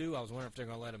the 2. I was wondering if they're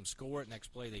going to let him score it. Next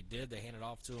play they did. They handed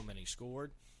off to him, and he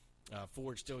scored.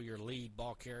 Ford's still your lead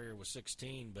ball carrier with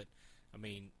 16. But,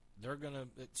 they're going to,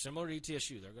 similar to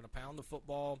ETSU, they're going to pound the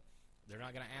football. They're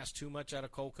not going to ask too much out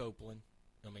of Cole Copeland.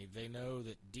 They know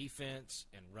that defense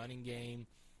and running game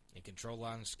and control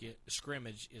line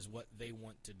scrimmage is what they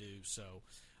want to do. So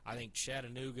I think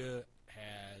Chattanooga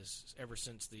has, ever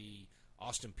since the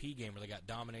Austin Peay game where they got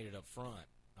dominated up front,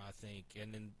 I think,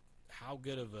 and then how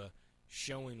good of a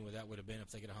showing would have been if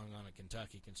they could have hung on at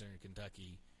Kentucky, considering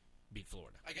Kentucky beat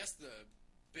Florida. I guess the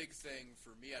big thing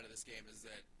for me out of this game is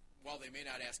that while they may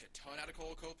not ask a ton out of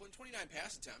Cole Copeland, 29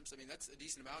 pass attempts, that's a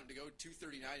decent amount, and to go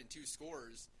 239 and 2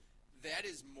 scores, that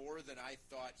is more than I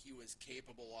thought he was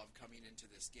capable of coming into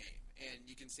this game. And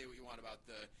you can say what you want about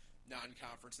the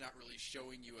non-conference not really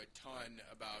showing you a ton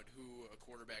about who a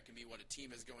quarterback can be, what a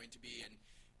team is going to be, and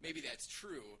maybe that's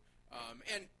true.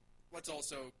 And let's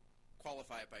also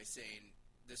qualify it by saying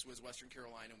this was Western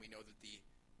Carolina, and we know that the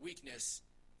weakness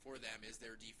for them is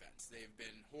their defense. They've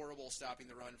been horrible stopping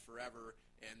the run forever,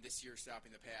 and this year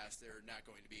stopping the pass, they're not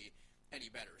going to be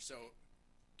any better. So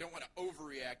don't want to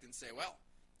overreact and say, well,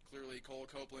 clearly Cole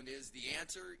Copeland is the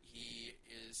answer. He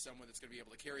is someone that's going to be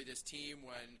able to carry this team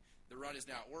when the run is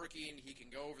not working. He can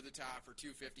go over the top for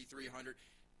 250, 300.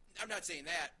 I'm not saying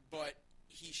that, but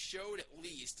he showed at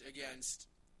least against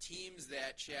teams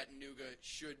that Chattanooga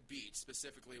should beat,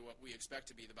 specifically what we expect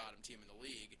to be the bottom team in the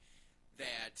league,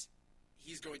 that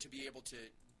he's going to be able to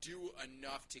do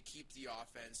enough to keep the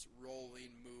offense rolling,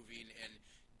 moving, and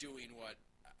doing what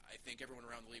I think everyone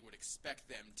around the league would expect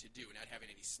them to do, not having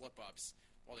any slip-ups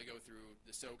while they go through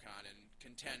the SoCon and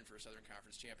contend for a Southern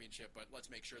Conference championship. But let's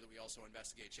make sure that we also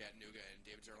investigate Chattanooga and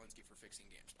David Zarlinski for fixing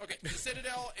games. Okay, the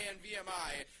Citadel and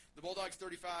VMI. The Bulldogs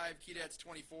 35, Keydets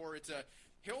 24. It's a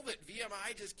hill that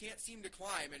VMI just can't seem to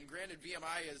climb. And granted,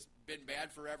 VMI has been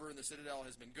bad forever, and the Citadel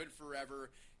has been good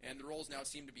forever, and the roles now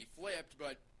seem to be flipped.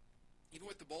 But even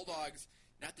with the Bulldogs,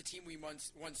 not the team we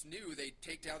once knew, they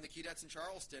take down the Keydets in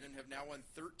Charleston and have now won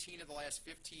 13 of the last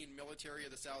 15 Military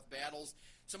of the South battles.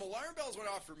 Some alarm bells went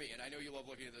off for me, and I know you love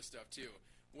looking at this stuff too.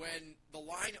 When the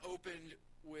line opened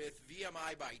with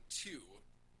VMI by 2,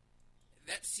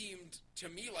 that seemed to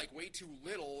me like way too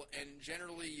little, and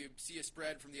generally you see a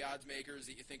spread from the odds makers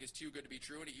that you think is too good to be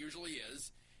true, and it usually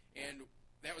is. And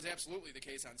that was absolutely the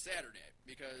case on Saturday,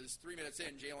 because 3 minutes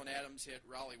in, Jalen Adams hit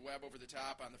Raleigh Webb over the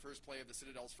top on the first play of the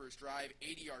Citadel's first drive,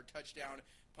 80-yard touchdown,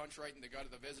 punch right in the gut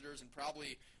of the visitors, and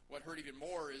probably what hurt even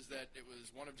more is that it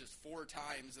was one of just 4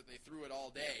 times that they threw it all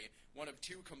day, one of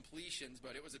 2 completions,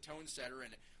 but it was a tone setter,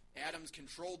 and Adams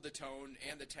controlled the tone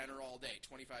and the tenor all day.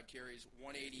 25 carries,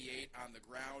 188 on the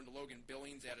ground. Logan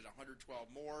Billings added 112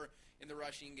 more in the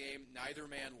rushing game. Neither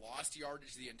man lost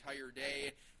yardage the entire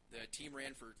day. The team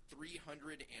ran for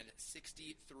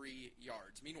 363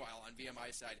 yards. Meanwhile, on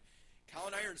VMI's side,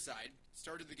 Colin Ironside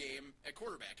started the game at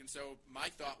quarterback. And so my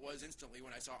thought was instantly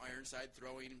when I saw Ironside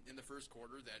throwing in the first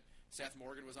quarter that Seth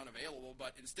Morgan was unavailable.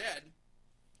 But instead,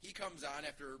 he comes on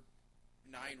after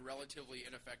 9 relatively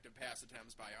ineffective pass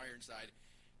attempts by Ironside.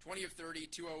 20 of 30,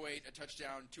 208, a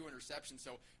touchdown, 2 interceptions.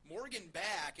 So Morgan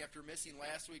back after missing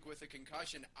last week with a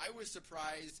concussion. I was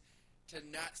surprised to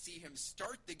not see him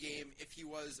start the game if he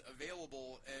was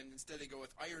available, and instead they go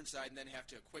with Ironside and then have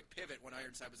to quick pivot when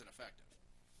Ironside was ineffective.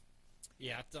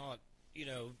 Yeah, I thought,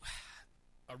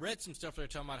 I read some stuff they're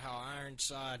talking about how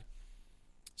Ironside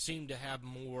seemed to have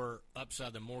more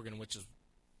upside than Morgan, which is,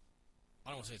 I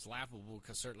don't want to say it's laughable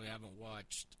because certainly I haven't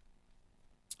watched.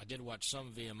 I did watch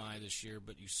some VMI this year,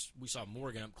 but we saw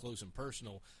Morgan up close and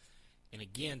personal. And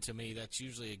again, to me, that's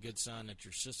usually a good sign that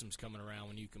your system's coming around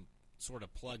when you can sort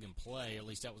of plug and play. At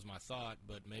least that was my thought,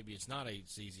 but maybe it's not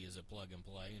as easy as a plug and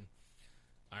play. And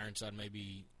Ironside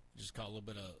maybe just caught a little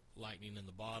bit of lightning in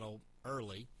the bottle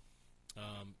early.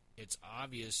 It's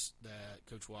obvious that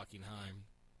Coach Wackenheim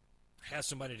has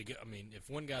somebody to get. I mean, if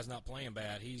one guy's not playing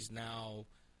bad, he's now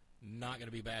not going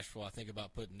to be bashful, I think,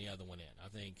 about putting the other one in. I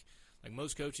think, like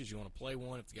most coaches, you want to play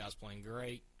one. If the guy's playing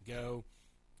great, go.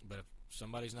 But if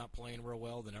somebody's not playing real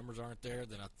well, the numbers aren't there,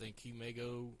 then I think he may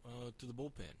go to the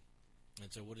bullpen.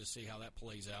 And so we'll just see how that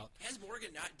plays out. Has Morgan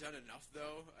not done enough,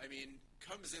 though? I mean,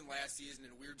 comes in last season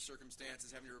in weird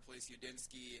circumstances, having to replace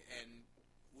Udinsky, and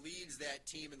leads that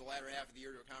team in the latter half of the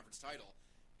year to a conference title.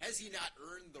 Has he not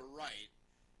earned the right,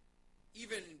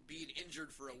 even being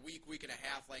injured for a week and a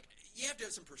half? Like, you have to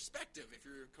have some perspective if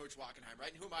you're Coach Wackenheim,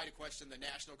 right? And who am I to question the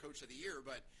National Coach of the Year?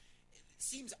 But it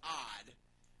seems odd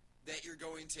that you're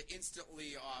going to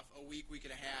instantly off a week and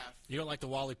a half. You don't like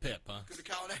the Wally Pipp, huh? Go to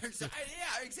Colin Ironside.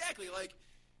 Yeah, exactly. Like,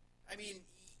 I mean,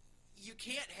 you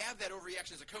can't have that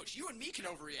overreaction as a coach. You and me can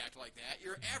overreact like that.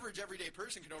 Your average everyday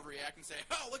person can overreact and say,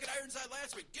 oh, look at Ironside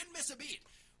last week. Didn't miss a beat.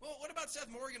 Well, what about Seth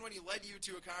Morgan when he led you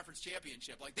to a conference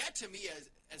championship? Like, that to me,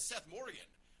 as Seth Morgan,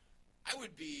 I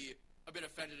would be a bit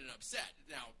offended and upset.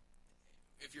 Now,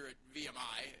 if you're at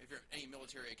VMI, if you're at any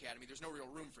military academy, there's no real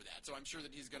room for that. So I'm sure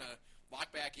that he's going to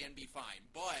lock back in, be fine.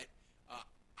 But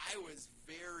I was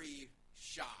very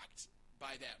shocked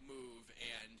by that move,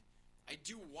 and I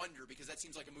do wonder, because that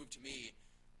seems like a move to me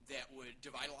that would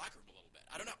divide a locker room a little bit.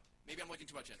 I don't know. Maybe I'm looking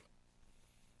too much into it.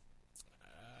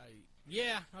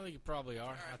 Yeah, I think you probably are.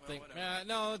 Right, I think whatever.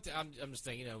 no. I'm just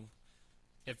thinking,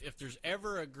 if there's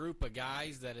ever a group of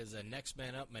guys that is a next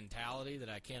man up mentality that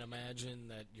I can't imagine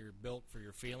that you're built for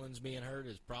your feelings being hurt,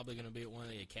 is probably going to be at one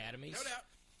of the academies. No doubt.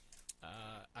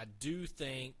 I do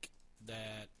think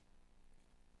that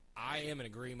I am in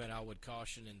agreement. I would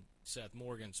caution in Seth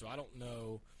Morgan, so I don't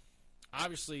know.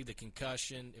 Obviously, the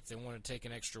concussion, if they want to take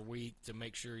an extra week to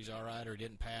make sure he's all right or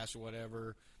didn't pass or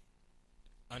whatever,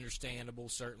 understandable,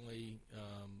 certainly.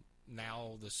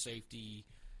 Now the safety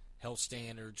health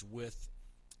standards with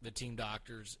the team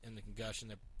doctors and the concussion,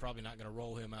 they're probably not going to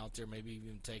roll him out there, maybe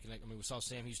even taking it. I mean, we saw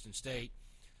Sam Houston State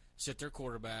sit their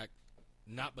quarterback,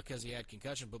 not because he had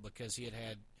concussion, but because he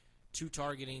had 2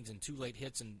 targetings and 2 late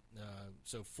hits, and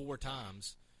so 4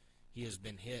 times he has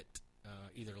been hit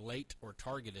either late or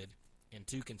targeted in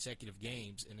 2 consecutive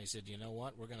games, and they said, you know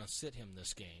what, we're going to sit him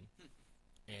this game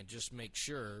and just make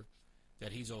sure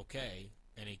that he's okay,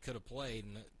 and he could have played,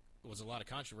 and there was a lot of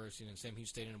controversy, and Sam Houston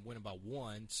State ended up winning by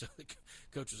 1, so the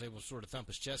coach was able to sort of thump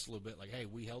his chest a little bit, like, hey,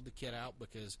 we held the kid out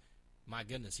because, my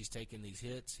goodness, he's taking these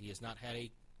hits. He has not had a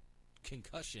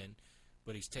concussion,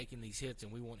 but he's taking these hits,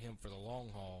 and we want him for the long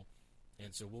haul.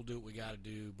 And so we'll do what we got to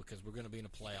do because we're going to be in the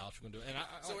playoffs. We're going to do it. And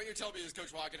So what you're telling me is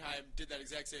Coach Wackenheim did that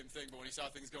exact same thing, but when he saw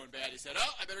things going bad, he said,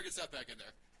 oh, I better get Seth back in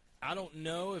there. I don't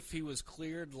know if he was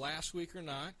cleared last week or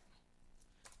not.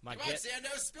 Come on,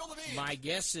 Sandos, spill the beans. My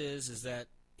guess is that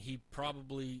he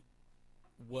probably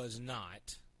was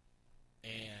not,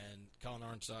 and Colin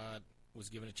Ironside was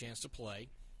given a chance to play.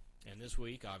 And this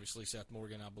week, obviously, Seth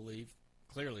Morgan, I believe,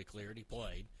 clearly cleared. He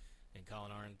played. And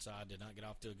Colin Ironside did not get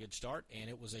off to a good start. And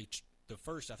it was the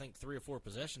first, I think, 3 or 4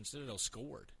 possessions, Citadel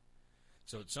scored.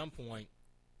 So at some point,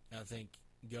 I think,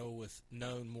 go with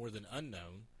known more than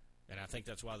unknown. And I think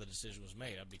that's why the decision was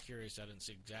made. I'd be curious. I didn't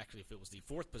see exactly if it was the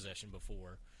 4th possession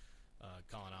before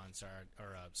Colin Ironside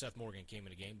or Seth Morgan came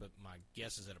in the game, but my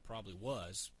guess is that it probably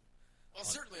was. Well,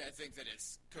 certainly I think that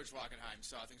it's Coach Wackenheim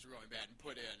saw things were going bad and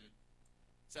put in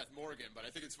Seth Morgan, but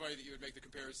I think it's funny that you would make the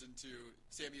comparison to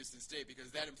Sam Houston State because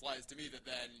that implies to me that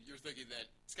then you're thinking that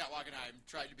Scott Wackenheim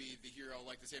tried to be the hero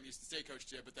like the Sam Houston State coach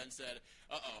did, but then said,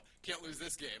 can't lose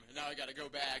this game, and now I got to go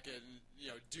back and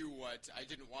do what I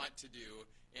didn't want to do,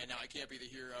 and now I can't be the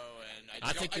hero, and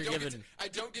I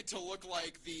don't get to look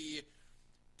like the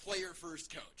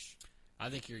player-first coach. I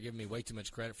think you're giving me way too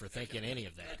much credit for thinking any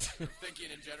of that.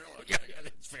 Thinking in general? Okay, yeah,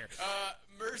 that's fair.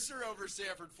 Mercer over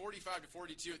Sanford,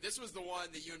 45-42. This was the one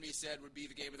that you and me said would be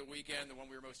the game of the weekend, the one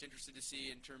we were most interested to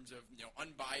see in terms of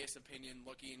unbiased opinion,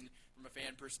 looking from a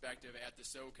fan perspective at the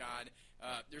SoCon.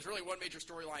 There's really one major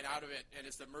storyline out of it, and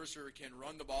it's that Mercer can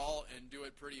run the ball and do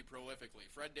it pretty prolifically.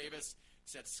 Fred Davis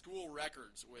set school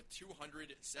records with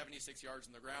 276 yards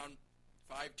on the ground,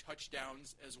 5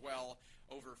 touchdowns as well,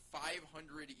 over 500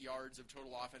 yards of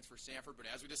total offense for Sanford. But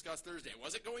as we discussed Thursday,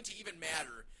 was it going to even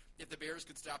matter if the Bears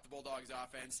could stop the Bulldogs'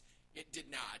 offense? It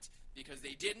did not, because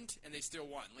they didn't, and they still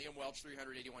won. Liam Welch,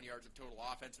 381 yards of total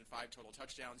offense and 5 total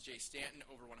touchdowns. Jay Stanton,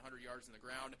 over 100 yards on the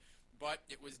ground. But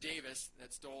it was Davis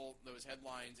that stole those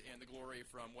headlines and the glory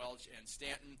from Welch and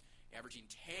Stanton, averaging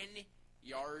 10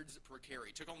 yards per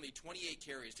carry. Took only 28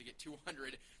 carries to get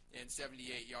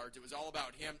 278 yards. It was all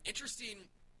about him. Interesting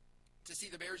to see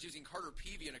the Bears using Carter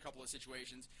Peavy in a couple of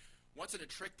situations. Once in a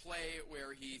trick play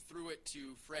where he threw it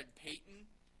to Fred Payton.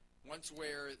 Once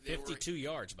where they 52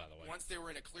 yards, by the way. Once they were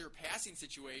in a clear passing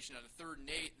situation on a 3rd and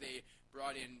 8, they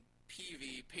brought in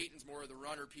Peavy. Payton's more of the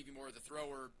runner, Peavy more of the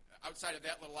thrower. Outside of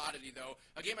that little oddity, though,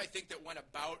 a game I think that went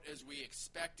about as we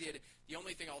expected. The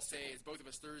only thing I'll say is both of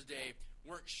us Thursday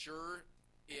weren't sure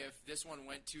if this one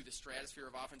went to the stratosphere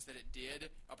of offense that it did,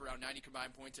 up around 90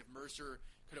 combined points, if Mercer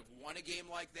could have won a game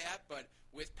like that. But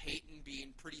with Payton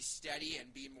being pretty steady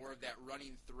and being more of that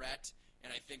running threat,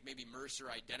 and I think maybe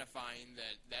Mercer identifying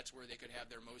that that's where they could have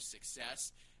their most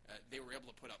success, they were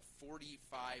able to put up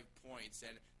 45 points,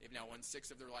 and they've now won 6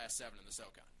 of their last 7 in the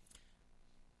SoCon.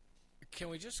 Can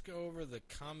we just go over the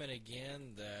comment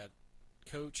again that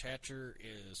Coach Hatcher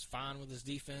is fine with his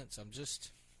defense?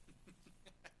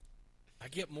 I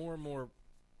get more and more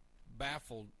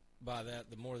baffled by that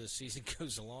the more the season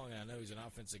goes along. I know he's an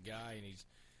offensive guy, and he's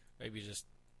maybe just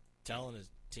telling his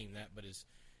team that, but his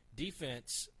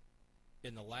defense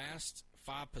in the last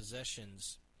 5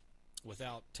 possessions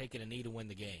without taking a knee to win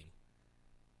the game.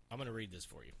 I'm going to read this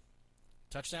for you.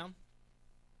 Touchdown.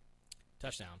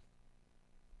 Touchdown.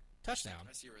 Touchdown.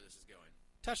 I see where this is going.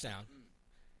 Touchdown.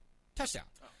 Touchdown.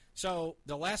 Oh. So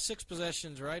the last 6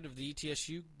 possessions, right, of the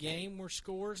ETSU game were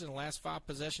scores, and the last 5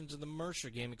 possessions of the Mercer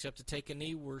game, except to take a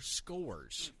knee, were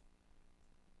scores.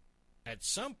 At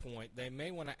some point, they may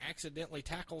want to accidentally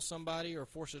tackle somebody or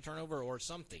force a turnover or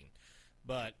something.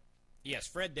 But, yes,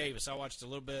 Fred Davis, I watched a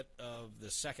little bit of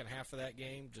the second half of that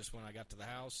game just when I got to the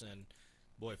house, and,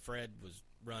 boy, Fred was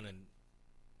running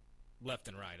left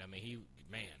and right. I mean,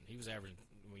 he was averaging –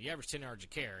 when you average 10 yards a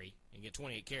carry and get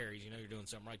 28 carries, you know you're doing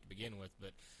something right to begin with.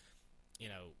 But, you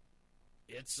know,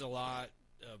 it's a lot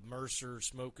of Mercer,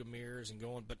 smoke and mirrors and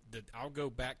going. But I'll go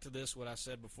back to this, what I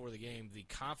said before the game, the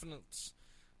confidence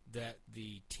that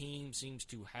the team seems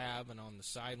to have and on the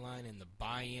sideline and the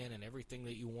buy-in and everything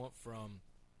that you want from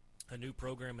a new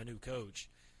program, a new coach,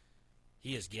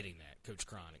 he is getting that, Coach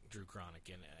Cronic, Drew Cronic.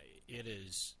 And it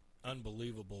is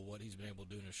unbelievable what he's been able to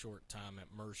do in a short time at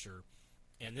Mercer.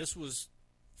 And this was,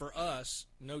 for us,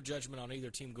 no judgment on either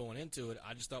team going into it.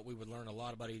 I just thought we would learn a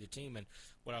lot about either team. And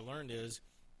what I learned is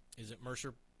that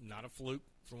Mercer, not a fluke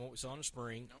from what we saw in the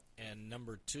spring. Nope. And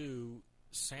number 2,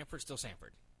 Sanford's still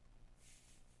Sanford.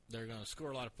 They're going to score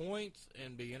a lot of points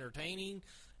and be entertaining,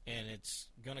 and it's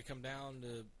going to come down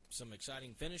to some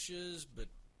exciting finishes. But,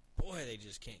 boy, they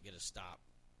just can't get a stop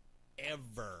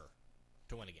ever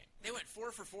to win a game. They went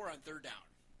 4 for 4 on 3rd down.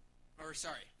 Or,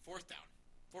 sorry, 4th down.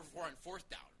 4 for 4 on 4th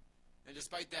down. And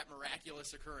despite that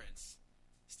miraculous occurrence,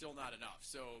 still not enough.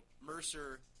 So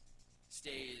Mercer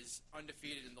stays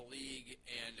undefeated in the league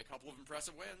and a couple of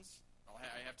impressive wins.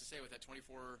 I have to say, with that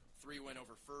 24-3 win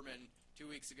over Furman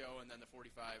 2 weeks ago and then the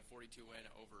 45-42 win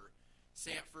over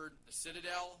Sanford. The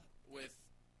Citadel with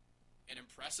an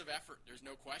impressive effort, there's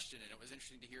no question. And it was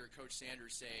interesting to hear Coach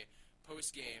Sanders say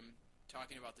post-game,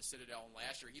 talking about the Citadel and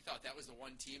last year, he thought that was the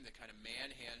one team that kind of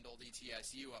manhandled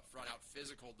ETSU up front, out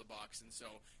physical the Bucks. And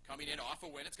so coming in off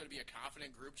a win, it's going to be a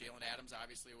confident group. Jalen Adams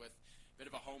obviously with a bit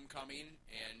of a homecoming,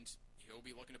 and he'll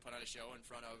be looking to put on a show in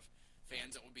front of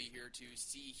fans that will be here to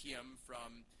see him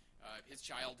from his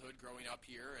childhood growing up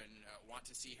here and want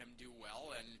to see him do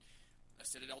well. And a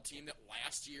Citadel team that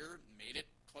last year made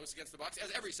it close against the Bucks,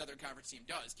 as every Southern Conference team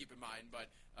does, keep in mind, but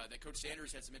that Coach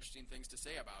Sanders had some interesting things to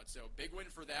say about. So big win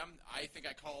for them. I think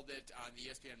I called it on the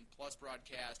ESPN Plus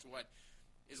broadcast what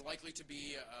is likely to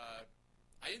be,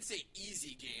 I didn't say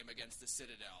easy game against the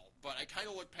Citadel, but I kind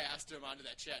of looked past them onto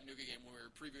that Chattanooga game when we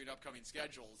were previewing upcoming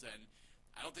schedules, and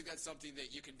I don't think that's something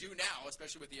that you can do now,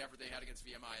 especially with the effort they had against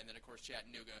VMI. And then, of course,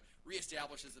 Chattanooga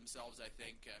reestablishes themselves, I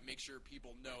think, make sure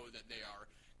people know that they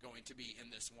are going to be in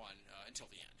this one until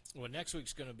the end. Well, next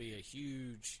week's going to be a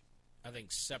huge, I think,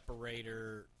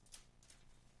 separator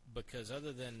because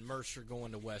other than Mercer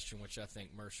going to Western, which I think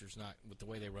Mercer's not, with the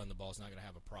way they run the ball, is not going to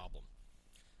have a problem.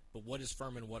 But what is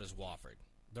Furman, what is Wofford?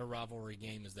 Their rivalry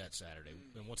game is that Saturday.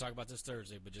 And we'll talk about this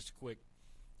Thursday, but just a quick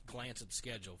glance at the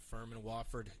schedule. Furman,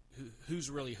 Wofford, who's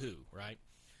really who, right?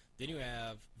 Then you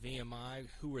have VMI,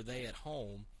 who are they at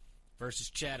home, versus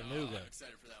Chattanooga. I'm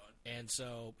excited for that one. And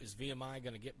so is VMI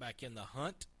going to get back in the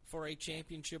hunt for a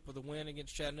championship with a win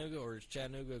against Chattanooga, or is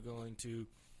Chattanooga going to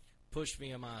push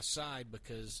VMI aside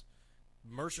because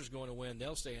Mercer's going to win,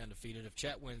 they'll stay undefeated. If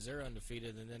Chat wins, they're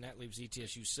undefeated, and then that leaves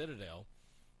ETSU Citadel.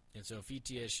 And so if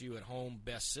ETSU at home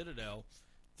bests Citadel,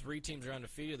 3 teams are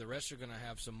undefeated. The rest are going to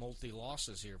have some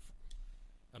multi-losses here.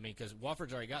 I mean, because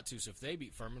Wofford's already got 2, so if they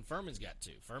beat Furman, Furman's got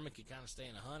 2. Furman can kind of stay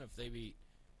in the hunt if they beat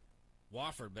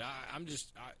Wofford. But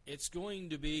it's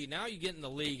going to be, now you get in the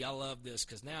league, I love this,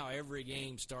 because now every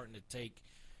game's starting to take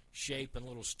shape and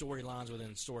little storylines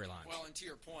within storylines. Well, and to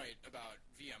your point about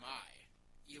VMI,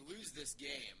 you lose this game.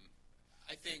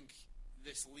 I think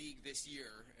this league this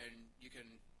year, and you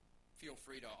can feel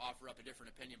free to offer up a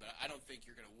different opinion, but I don't think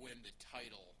you're going to win the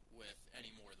title with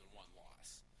any more than one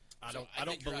loss. I don't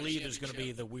think you're out of believe there's going to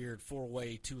be championship. the weird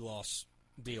 4-way 2-loss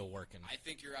deal working. I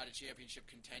think you're out of championship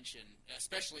contention,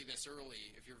 especially this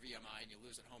early. If you're VMI and you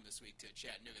lose at home this week to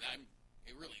Chattanooga, I'm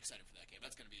really excited for that game.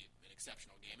 That's going to be an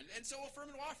exceptional game, and so will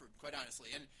Furman Wofford, quite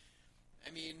honestly. And I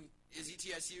mean, is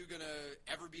ETSU going to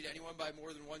ever beat anyone by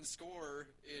more than one score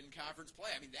in conference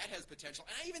play? I mean, that has potential.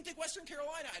 And I even think Western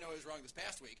Carolina, I know I was wrong this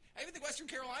past week, I even think Western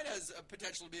Carolina has a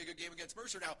potential to be a good game against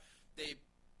Mercer. Now, they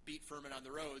beat Furman on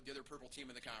the road, the other purple team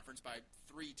in the conference, by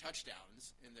 3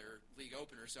 touchdowns in their league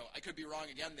opener. So I could be wrong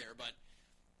again there, but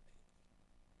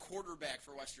quarterback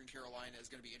for Western Carolina is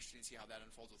going to be interesting to see how that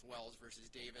unfolds with Wells versus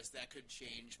Davis. That could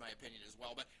change my opinion as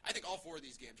well. But I think all 4 of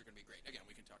these games are going to be great. Again,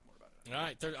 we can talk more about it. All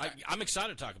right, I'm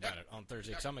excited to talk about it on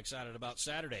Thursday because I'm excited about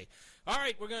Saturday. All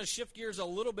right, we're going to shift gears a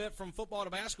little bit from football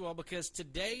to basketball because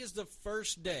today is the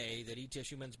first day that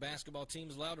ETSU men's basketball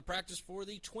team is allowed to practice for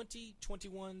the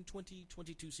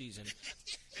 2021-2022 season.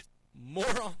 More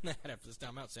on that after this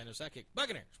time out. San Jose Kick,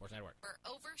 Buccaneers Sports Network. For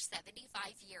over 75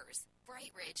 years,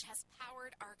 Bright Ridge has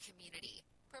powered our community,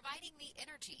 providing the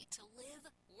energy to live,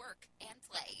 work, and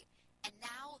play. And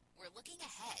now we're looking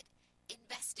ahead,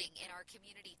 investing in our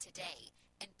community today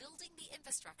and building the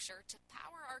infrastructure to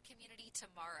power our community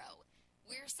tomorrow.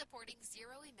 We're supporting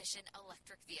zero-emission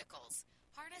electric vehicles,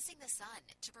 harnessing the sun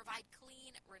to provide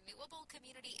clean, renewable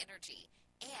community energy,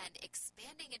 and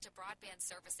expanding into broadband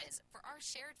services for our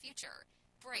shared future.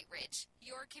 Bright Ridge,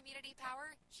 your community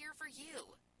power, here for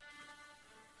you.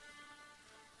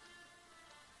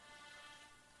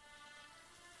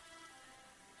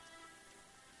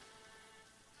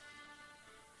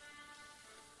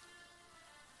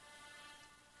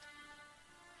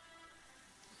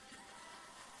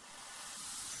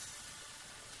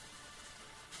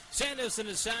 Sandus and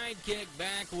his sidekick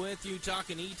back with you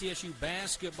talking ETSU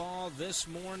basketball this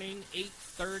morning,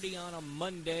 8:30 on a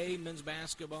Monday, men's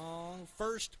basketball.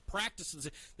 First practices.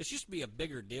 This used to be a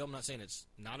bigger deal. I'm not saying it's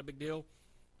not a big deal,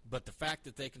 but the fact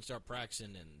that they can start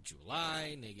practicing in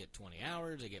July and they get 20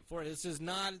 hours, they get 4. This is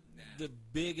not the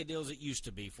big a deal as it used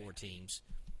to be for teams.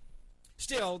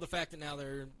 Still, the fact that now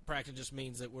they're practicing just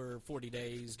means that we're 40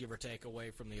 days, give or take,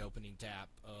 away from the opening tap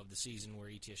of the season where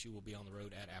ETSU will be on the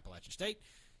road at Appalachian State.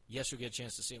 Yes, we'll get a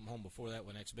chance to see them home before that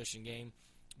with an exhibition game,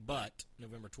 but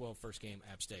November 12th, first game,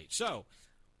 App State. So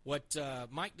what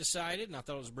Mike decided, and I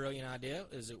thought it was a brilliant idea,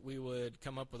 is that we would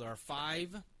come up with our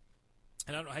 5. And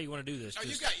I don't know how you want to do this. Oh,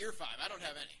 you got your 5. I don't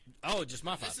have any. Oh, just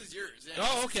my 5. This is yours. Yeah,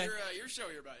 Oh, this is okay. your show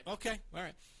here, buddy. Okay, all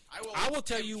right. I will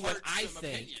tell you what impart I some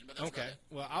think. opinion, but that's Okay. about it.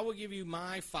 Well, I will give you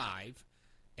my 5,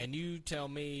 and you tell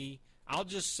me. I'll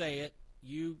just say it.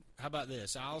 How about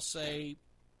this? I'll say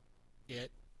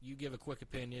it. You give a quick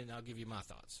opinion. I'll give you my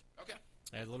thoughts. Okay.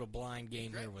 I had a little blind game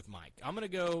Great. here with Mike. I'm going to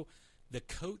go the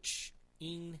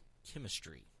coaching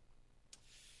chemistry.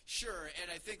 Sure, and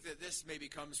I think that this maybe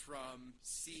comes from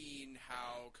seeing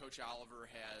how Coach Oliver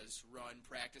has run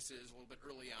practices a little bit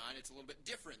early on. It's a little bit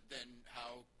different than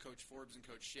how Coach Forbes and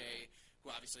Coach Shea, who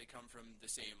obviously come from the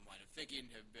same line of thinking,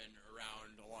 have been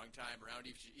around a long time, around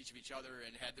each of each other,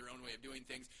 and had their own way of doing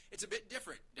things. It's a bit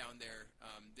different down there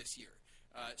this year.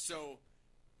 So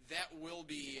that will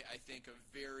be, I think, a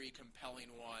very compelling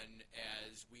one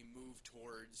as we move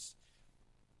towards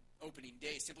opening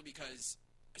day, simply because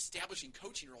establishing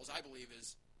coaching roles, I believe,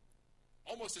 is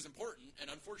almost as important, and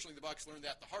unfortunately the Bucs learned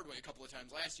that the hard way a couple of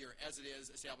times last year, as it is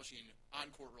establishing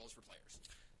on-court roles for players.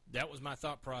 That was my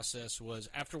thought process, was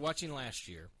after watching last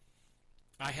year,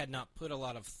 I had not put a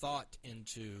lot of thought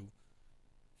into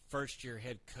first-year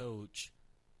head coach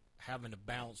having to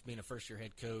balance being a first-year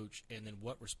head coach, and then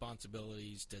what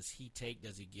responsibilities does he take?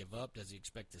 Does he give up? Does he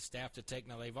expect his staff to take?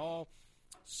 Now, they've all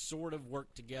sort of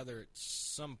worked together at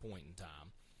some point in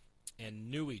time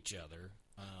and knew each other,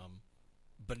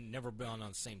 but never been on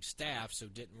the same staff, so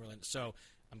didn't really. So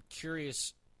I'm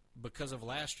curious, because of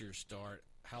last year's start,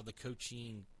 how the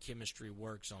coaching chemistry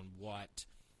works on what,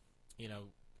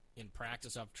 in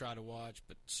practice I've tried to watch,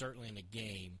 but certainly in a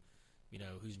game,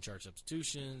 who's in charge of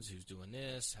substitutions, who's doing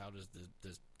this, how does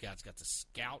the guy's got the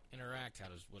scout interact,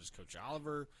 what does Coach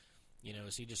Oliver,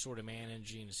 is he just sort of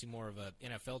managing, is he more of a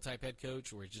NFL-type head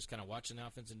coach where he's just kind of watching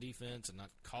offense and defense and not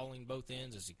calling both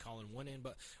ends, is he calling one end?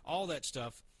 But all that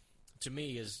stuff, to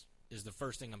me, is the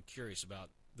first thing I'm curious about.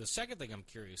 The second thing I'm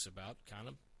curious about, kind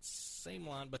of same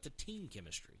line, but the team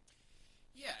chemistry.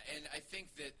 Yeah, and I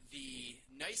think that the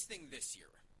nice thing this year,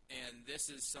 and this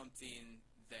is something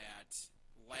that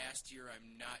last year,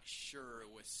 I'm not sure,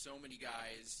 with so many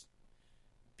guys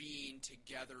being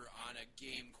together on a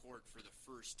game court for the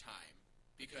first time.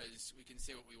 Because we can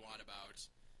say what we want about,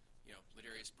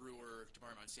 Ladarius Brewer,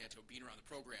 DeMar Monsanto being around the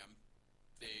program.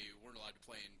 They weren't allowed to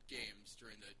play in games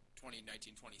during the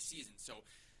 2019-20 season. So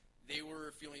they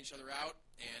were feeling each other out,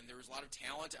 and there was a lot of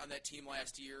talent on that team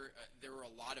last year. There were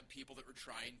a lot of people that were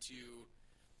trying to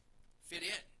fit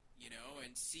in,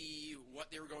 and see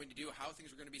what they were going to do, how things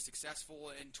were going to be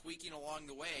successful, and tweaking along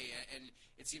the way. And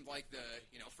it seemed like the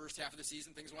first half of the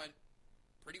season, things went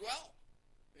pretty well.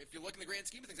 If you look in the grand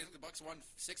scheme of things, I think the Bucs won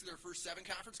 6 of their first 7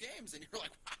 conference games, and you're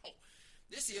like, wow,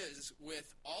 this is, with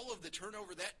all of the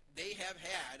turnover that they have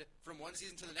had from one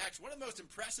season to the next, one of the most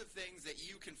impressive things that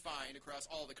you can find across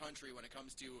all of the country when it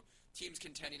comes to teams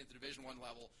contending at the Division I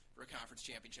level for a conference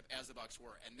championship, as the Bucs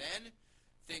were. And then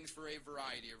things, for a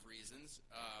variety of reasons,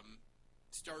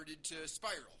 started to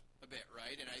spiral a bit,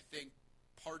 right? And I think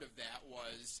part of that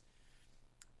was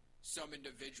some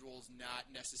individuals not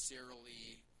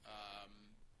necessarily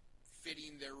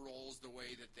fitting their roles the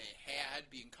way that they had,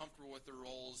 being comfortable with their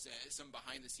roles, some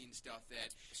behind-the-scenes stuff that...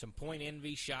 Some point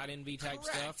envy, shot envy type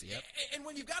Correct. stuff. Yep. And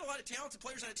when you've got a lot of talented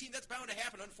players on a team, that's bound to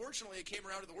happen. Unfortunately, it came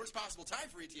around at the worst possible time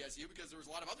for ETSU because there was a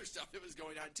lot of other stuff that was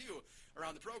going on, too,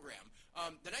 around the program.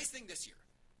 The nice thing this year,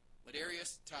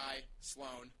 Ladarius, Ty,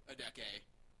 Sloan, Adeke,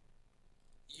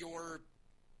 your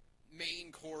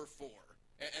main core 4,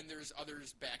 and there's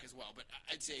others back as well, but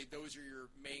I'd say those are your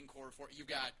main core 4. You've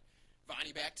got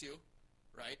Vonnie back, too,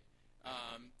 right?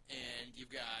 And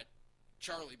you've got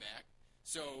Charlie back.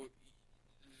 So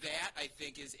that, I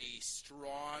think, is a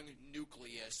strong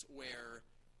nucleus where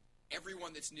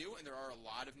everyone that's new, and there are a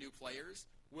lot of new players,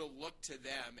 will look to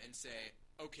them and say,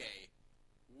 okay,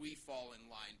 we fall in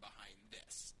line behind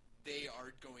this. They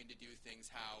are going to do things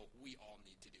how we all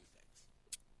need to do things.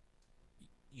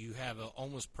 You have an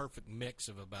almost perfect mix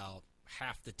of about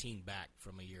half the team back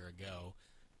from a year ago.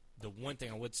 The one thing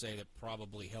I would say that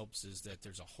probably helps is that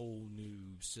there's a whole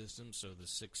new system, so the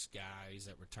 6 guys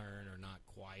that return are not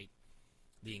quite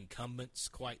the incumbents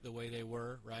quite the way they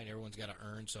were, right? Everyone's got to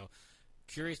earn. So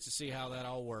curious to see how that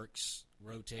all works,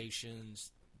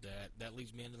 rotations. That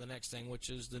leads me into the next thing, which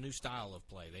is the new style of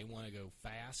play. They want to go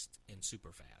fast and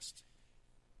super fast.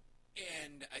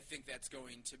 And I think that's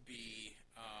going to be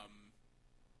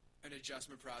an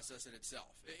adjustment process in itself.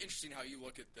 Interesting how you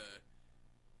look at the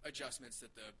adjustments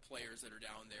that the players that are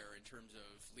down there in terms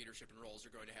of leadership and roles are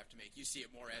going to have to make. You see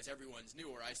it more as everyone's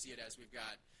newer. I see it as we've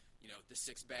got, the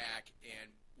 6 back,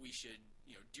 and we should,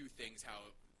 do things how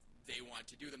they want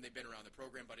to do them. They've been around the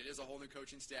program, but it is a whole new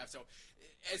coaching staff. So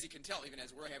as you can tell, even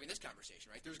as we're having this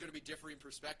conversation, right, there's going to be differing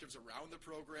perspectives around the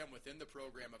program, within the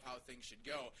program, of how things should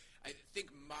go. I think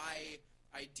my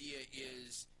idea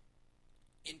is,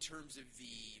 in terms of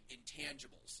the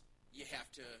intangibles, you have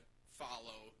to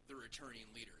follow the returning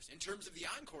leaders. In terms of the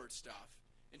on-court stuff,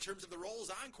 in terms of the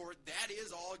roles on-court, that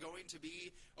is all going to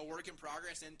be a work in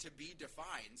progress and to be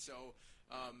defined. So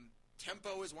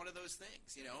tempo is one of those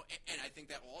things, and I think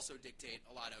that will also dictate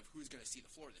a lot of who's going to see the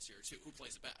floor this year, too, who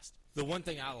plays the best. The one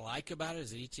thing I like about it is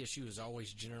that ETSU is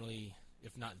always generally,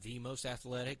 if not the most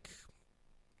athletic,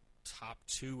 top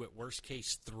 2, at worst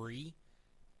case 3,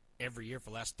 every year for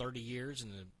the last 30 years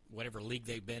in whatever league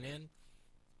they've been in.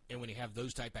 And when you have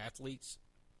those type athletes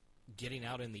getting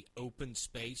out in the open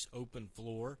space, open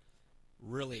floor,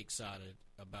 really excited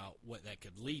about what that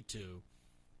could lead to.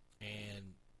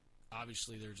 And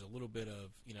obviously there's a little bit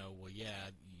of, you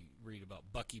read about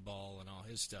buckyball and all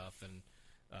his stuff. And,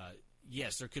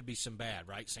 yes, there could be some bad,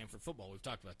 right? Sanford football, we've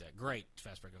talked about that. Great,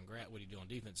 fast break on Grat. What do you do on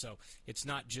defense? So it's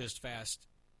not just fast,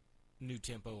 new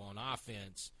tempo on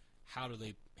offense. How do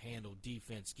they handle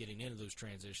defense getting into those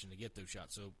transitions to get those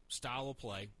shots? So style of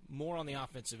play, more on the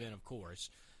offensive end, of course,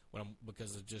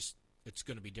 because it's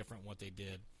going to be different what they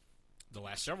did the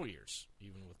last several years,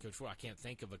 even with Coach Roy. I can't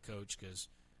think of a coach because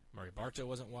Murray Bartow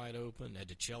wasn't wide open. Ed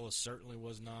DeCella certainly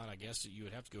was not. I guess that you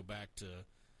would have to go back to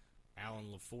Alan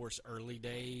LaForce early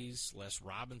days, Les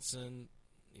Robinson,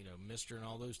 Mister and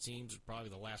all those teams, probably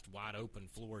the last wide open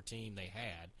floor team they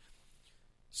had.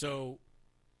 So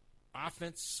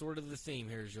offense, sort of the theme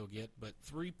here as you'll get, but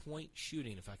three-point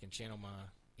shooting, if I can channel my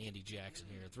Andy Jackson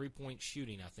here, three-point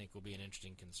shooting I think will be an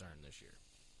interesting concern this year.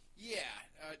 Yeah,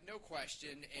 no question,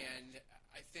 and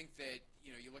I think that,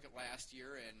 you look at last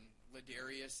year, and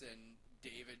Ladarius and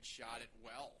David shot it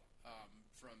well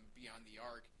from beyond the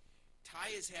arc.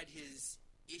 Ty has had his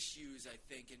issues, I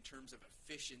think, in terms of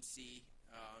efficiency,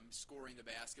 scoring the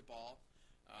basketball,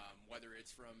 whether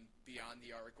it's from beyond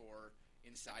the arc or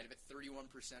inside of it, 31%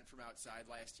 from outside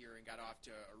last year, and got off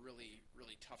to a really,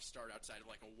 really tough start outside of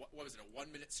like a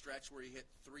 1-minute stretch where he hit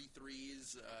 3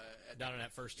 threes. Down in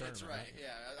that first tournament. That's right.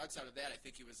 Yeah. Outside of that, I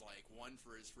think he was like 1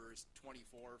 for his first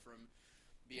 24 from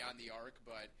beyond the arc.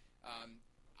 But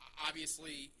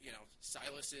obviously,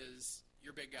 Silas is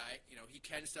your big guy. He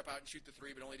can step out and shoot the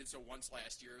 3, but only did so once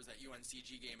last year. It was that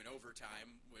UNCG game in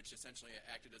overtime, which essentially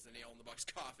acted as the nail in the Bucks'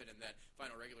 coffin in that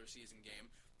final regular season game.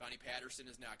 Bonnie Patterson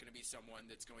is not going to be someone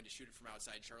that's going to shoot it from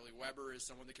outside. Charlie Weber is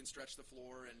someone that can stretch the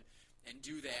floor and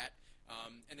do that.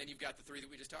 And then you've got the 3 that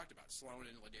we just talked about. Sloan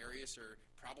and Ladarius are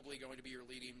probably going to be your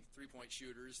leading 3-point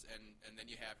shooters, and then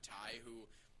you have Ty, who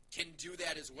can do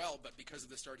that as well, but because of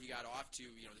the start he got off to,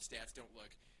 the stats don't look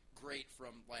great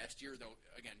from last year, though.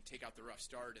 Again, take out the rough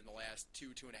start in the last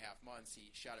 2.5 months,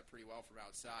 he shot it pretty well from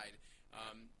outside.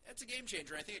 It's a game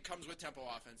changer. I think it comes with tempo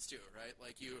offense too, right?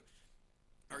 Like, you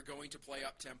are going to play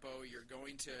up tempo. You're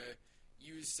going to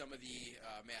use some of the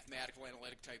mathematical,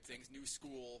 analytic type things, new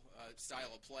school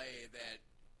style of play that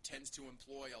tends to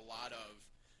employ a lot of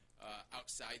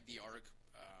outside the arc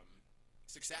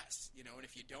success, and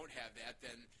if you don't have that,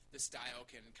 then the style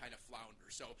can kind of flounder.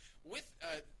 So with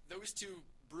those two,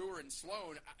 Brewer and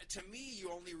Sloan, to me, you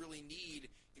only really need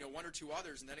 1 or 2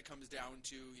 others, and then it comes down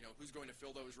to who's going to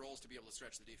fill those roles to be able to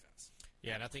stretch the defense.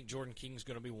 Yeah, and I think Jordan King's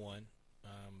going to be one.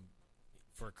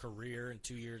 For a career in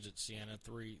 2 years at Siena,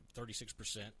 36%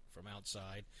 from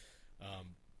outside.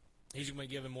 He's going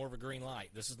to give him more of a green light.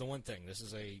 This is the one thing. This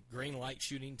is a green light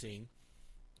shooting team.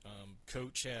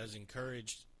 Coach has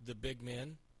encouraged the big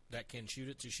men that can shoot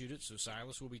it to shoot it, so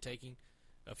Silas will be taking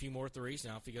a few more threes.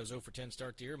 Now, if he goes 0 for 10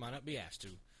 start the year, might not be asked to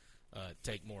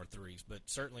take more threes, but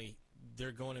certainly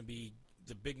they're going to be –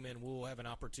 the big men will have an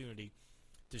opportunity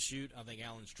to shoot. I think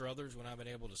Alan Struthers, when I've been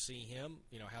able to see him,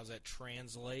 how's that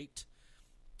translate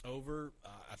over?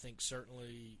 I think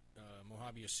certainly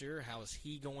Mojave Yasir, how is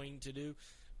he going to do?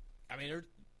 I mean,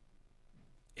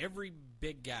 every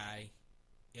big guy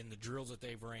in the drills that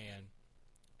they've ran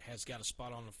has got a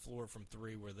spot on the floor from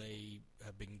 3 where they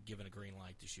have been given a green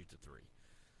light to shoot the 3.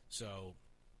 So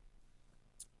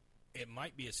it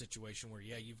might be a situation where,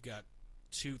 you've got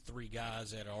 2-3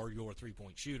 guys that are your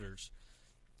 3-point shooters,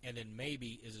 and then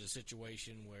maybe is it a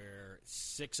situation where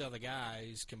 6 other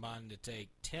guys combine to take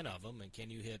 10 of them, and can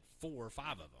you hit 4 or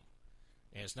 5 of them?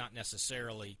 And it's not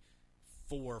necessarily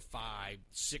 4, 5,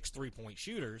 6 3-point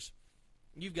shooters.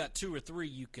 You've got 2 or 3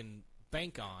 you can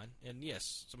bank on, and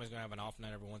yes, somebody's going to have an off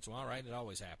night every once in a while, right? It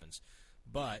always happens.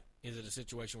 But is it a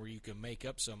situation where you can make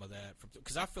up some of that?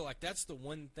 Because I feel like that's the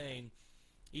one thing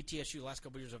ETSU the last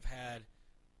couple of years have had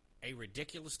a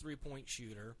ridiculous 3-point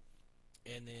shooter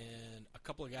and then a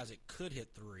couple of guys that could hit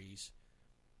threes,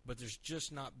 but there's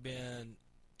just not been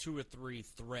 2 or 3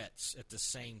 threats at the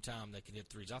same time that can hit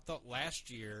threes. I thought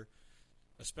last year,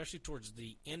 especially towards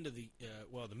the end of the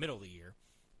middle of the year,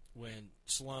 when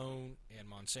Sloan and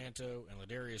Monsanto and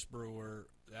Ladarius Brewer,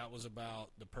 that was about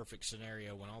the perfect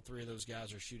scenario when all 3 of those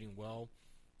guys are shooting well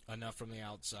enough from the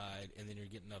outside and then you're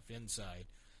getting enough inside.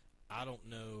 I don't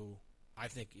know. I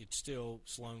think it's still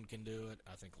Sloan can do it.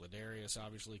 I think Ladarius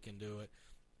obviously can do it.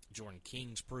 Jordan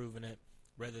King's proven it.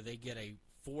 Whether they get a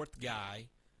 4th guy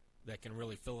that can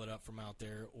really fill it up from out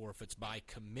there or if it's by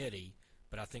committee,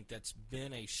 but I think that's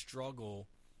been a struggle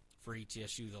for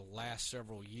ETSU the last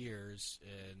several years.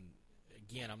 And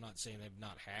again, I'm not saying they've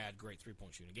not had great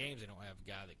 3-point shooting games. They don't have a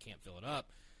guy that can't fill it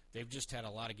up. They've just had a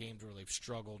lot of games where they've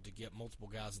struggled to get multiple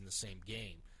guys in the same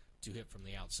game to hit from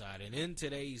the outside. And in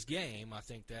today's game, I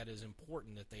think that is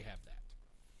important that they have that.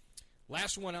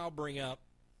 Last one I'll bring up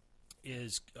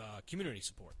is community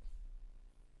support.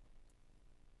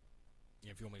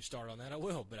 If you want me to start on that, I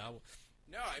will. But I will.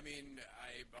 No, I mean,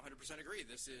 I 100% agree.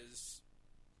 This is,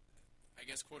 I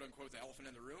guess, quote-unquote, the elephant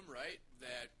in the room, right?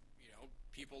 That,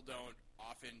 people don't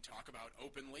often talk about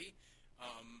openly.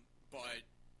 But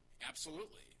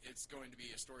absolutely, it's going to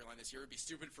be a storyline this year. It would be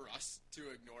stupid for us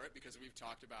to ignore it because we've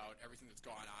talked about everything that's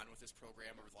gone on with this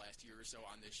program over the last year or so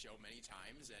on this show many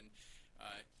times. And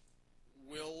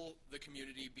will the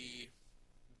community be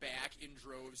back in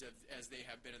droves as they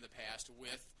have been in the past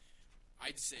with,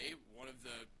 I'd say, one of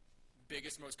the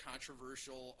biggest, most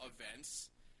controversial events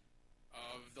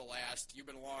of the last, you've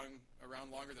been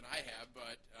around longer than I have,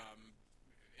 but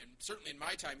and certainly in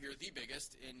my time here, the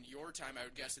biggest. In your time, I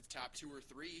would guess it's top 2 or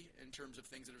 3 in terms of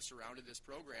things that have surrounded this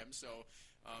program. So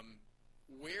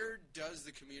where does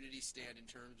the community stand in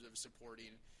terms of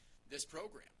supporting this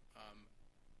program?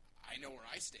 I know where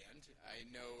I stand. I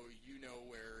know you know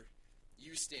where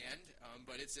you stand,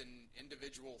 but it's an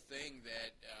individual thing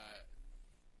that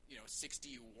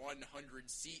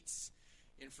 6,100 seats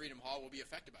in Freedom Hall will be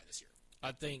affected by this year.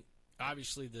 I think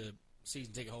obviously the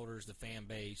season ticket holders, the fan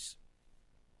base,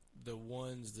 the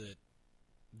ones that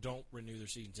don't renew their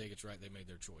season tickets, right, they made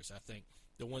their choice. I think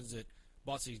the ones that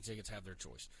bought season tickets have their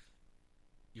choice.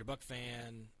 You're a Buck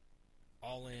fan,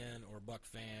 all in, or Buck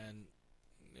fan,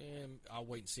 I'll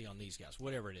wait and see on these guys,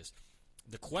 whatever it is.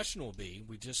 The question will be,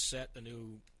 we just set the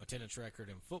new attendance record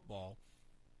in football,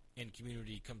 and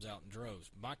community comes out in droves.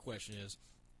 My question is,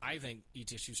 I think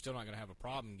ETSU's still not going to have a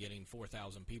problem getting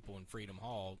 4,000 people in Freedom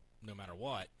Hall no matter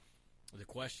what. The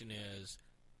question is,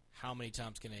 how many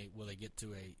times will they get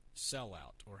to a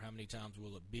sellout, or how many times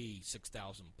will it be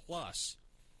 6,000 plus?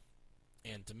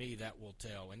 And to me, that will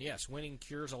tell. And yes, winning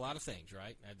cures a lot of things,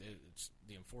 right? It's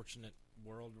the unfortunate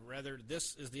world. Whether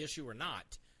this is the issue or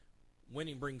not,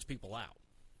 winning brings people out.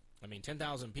 I mean,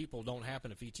 10,000 people don't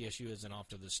happen if ETSU isn't off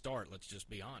to the start. Let's just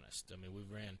be honest. I mean, we've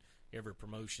ran every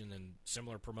promotion and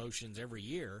similar promotions every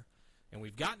year, and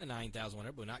we've gotten to 9,000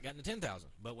 whenever, but we've not gotten to 10,000.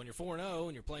 But when you're 4-0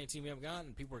 and you're playing a team you haven't gotten,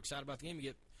 and people are excited about the game,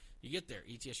 you get there.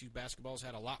 ETSU basketball's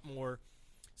had a lot more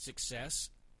success,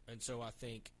 and so I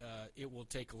think it will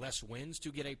take less wins to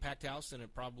get a packed house than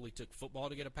it probably took football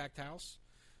to get a packed house.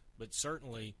 But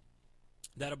certainly,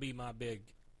 that'll be my big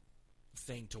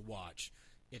thing to watch.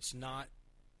 It's not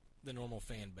the normal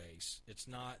fan base. It's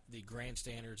not the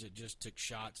grandstanders that just took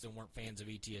shots that weren't fans of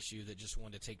ETSU, that just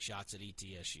wanted to take shots at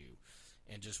ETSU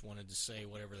and just wanted to say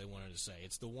whatever they wanted to say.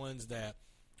 It's the ones that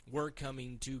were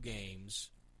coming to games,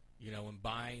 and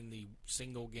buying the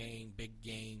single game, big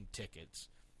game tickets.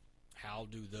 How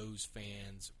do those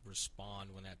fans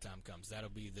respond when that time comes? That'll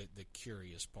be the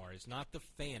curious part. It's not the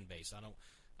fan base. I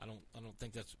don't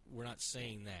think we're not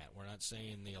saying that. We're not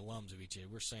saying the alums of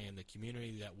ETSU. We're saying the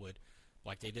community that would,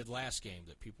 like they did last game,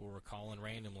 that people were calling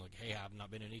random, like, hey, I've not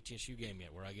been in an ETSU game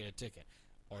yet, where I get a ticket.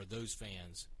 Are those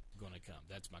fans going to come?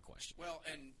 That's my question. Well,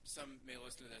 and some may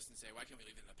listen to this and say, why can't we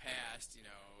leave it in the past?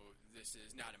 This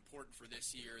is not important for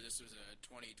this year. This was a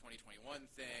 2021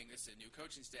 thing. This is a new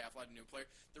coaching staff, a lot of new players.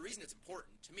 The reason it's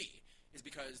important to me is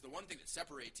because the one thing that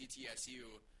separates ETSU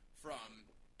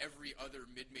from every other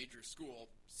mid-major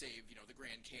school, save, the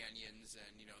Grand Canyons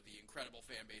and, the incredible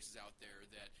fan bases out there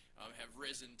that have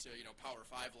risen to, Power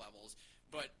 5 levels.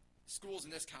 But schools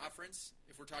in this conference,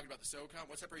 if we're talking about the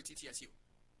SoCon, what separates ETSU?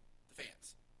 The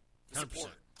fans. The 100%.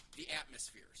 support. The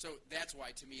atmosphere. So that's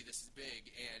why, to me, this is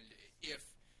big. And if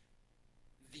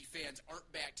the fans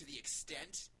aren't back to the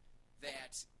extent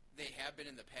that they have been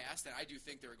in the past, then I do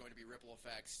think there are going to be ripple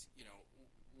effects,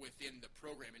 within the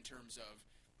program in terms of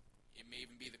it may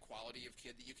even be the quality of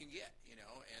kid that you can get,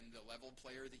 and the level of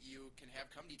player that you can have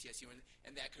come to ETSU,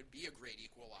 and that could be a great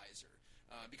equalizer.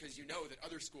 Because that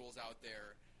other schools out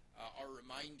there are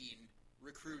reminding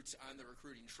recruits on the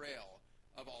recruiting trail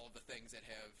of all of the things that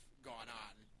have gone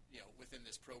on, within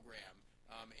this program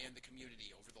and the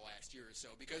community over the last year or so,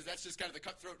 because that's just kind of the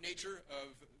cutthroat nature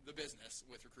of the business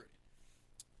with recruiting.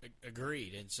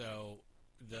 Agreed. And so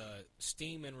the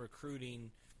steam in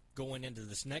recruiting going into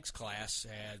this next class,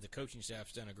 the coaching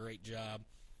staff's done a great job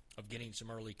of getting some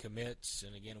early commits.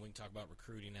 And again, we can talk about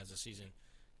recruiting as the season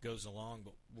goes along,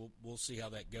 but we'll see how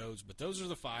that goes. But those are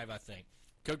the five, I think.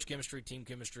 Coach chemistry, team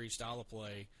chemistry, style of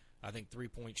play. I think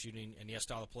three-point shooting, and yes,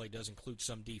 style of play does include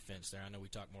some defense there. I know we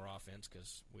talk more offense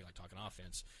because we like talking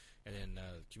offense. And then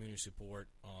community support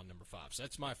on number 5. So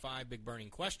that's my 5 big burning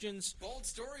questions. Bold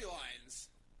storylines.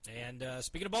 And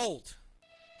speaking of bold.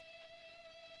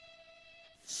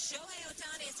 Shohei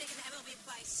Ohtani has taken the MLB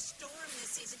by storm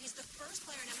this season. He's the first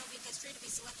player in MLB history to be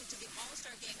selected to the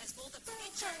All-Star game as both a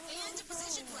pitcher and a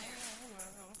position player.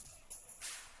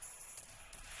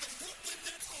 The Brooklyn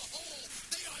Nets are whole.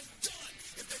 They are done.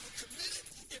 If they were committed,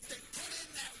 if they put in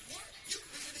that work, you'd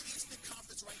be in the Eastern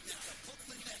Conference right now. The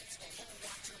Brooklyn Nets are home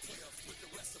watching a playoff with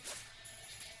the rest of us.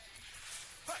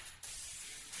 Hey!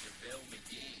 JaVale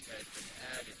McGee has been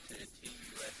added to the Team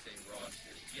USA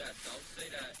roster. Yes, I'll say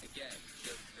that again.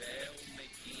 JaVale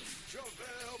McGee.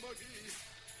 JaVale McGee.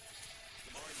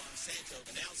 Damari Monsanto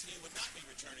announcing he would not be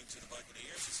returning to the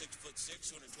Buccaneers. The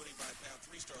 6'6", 225-pound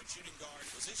three-star shooting guard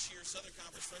was this year's Southern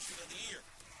Conference Freshman of the Year.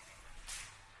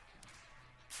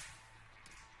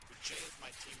 With Jay as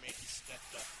my teammate, he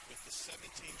stepped up with the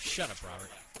 17th. Shut up,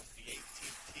 Robert. The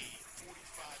 18th tee,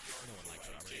 45-yard. No one likes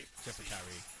Robert, except for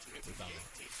Tyree. We found him.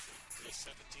 To the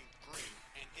 17th green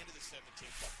and into the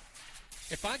 17th bucket.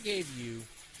 If I gave you,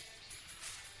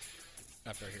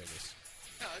 after I hear this,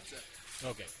 No, that's it.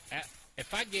 okay.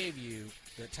 If I gave you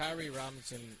that Tyree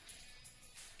Robinson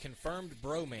confirmed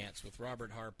bromance with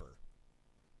Robert Harper,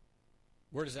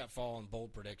 where does that fall in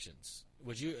bold predictions?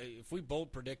 Would you, if we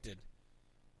bold predicted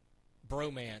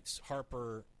bromance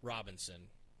Harper Robinson,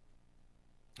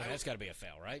 That's got to be a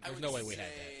foul, right? I There's would no way we had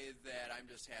say that I'm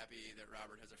just happy that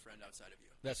Robert has a friend outside of you.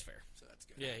 That's fair. So that's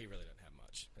good. Yeah, he really doesn't have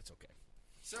much. That's okay.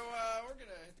 So we're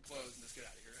going to hit the close and just get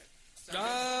out of here, right? Sound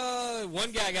good?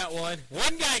 One guy got one.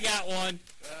 One guy got one.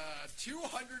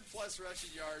 200-plus rushing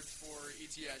yards for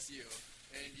ETSU.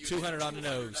 And you 200 had on the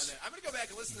nose. I'm going to go back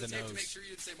and listen to the The tape to nose. make sure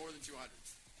you didn't say more than 200.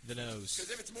 The nose.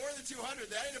 Because if it's more than 200,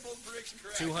 that ain't a bold prediction,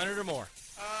 correct? 200 or more.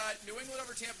 New England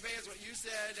over Tampa Bay is what you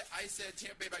said. I said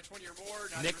Tampa Bay by 20 or more.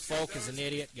 Nick Folk is an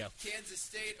idiot. Go. Kansas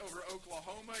State over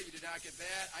Oklahoma. You did not get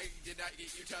that. I did not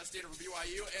get Utah State over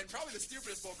BYU. And probably the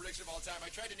stupidest bold prediction of all time, I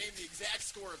tried to name the exact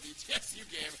score of the TSU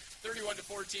game,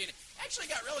 31-14. Actually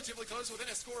got relatively close within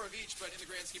a score of each, but in the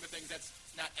grand scheme of things, that's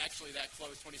not actually that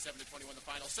close, 27-21 the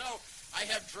final. So I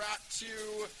have dropped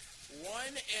to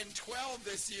 1-12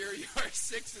 this year. You are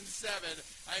 6-7.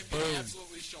 I'm being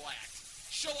absolutely shellacked.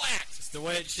 Shellacked. It's the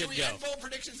way it should we go. end bold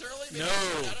predictions early? Maybe No.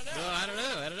 I don't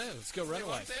know. I don't know. Let's go right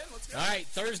away. Let's go. All right,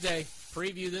 Thursday,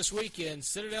 preview this weekend.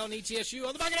 Citadel and ETSU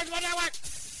on the Buccaneers Network.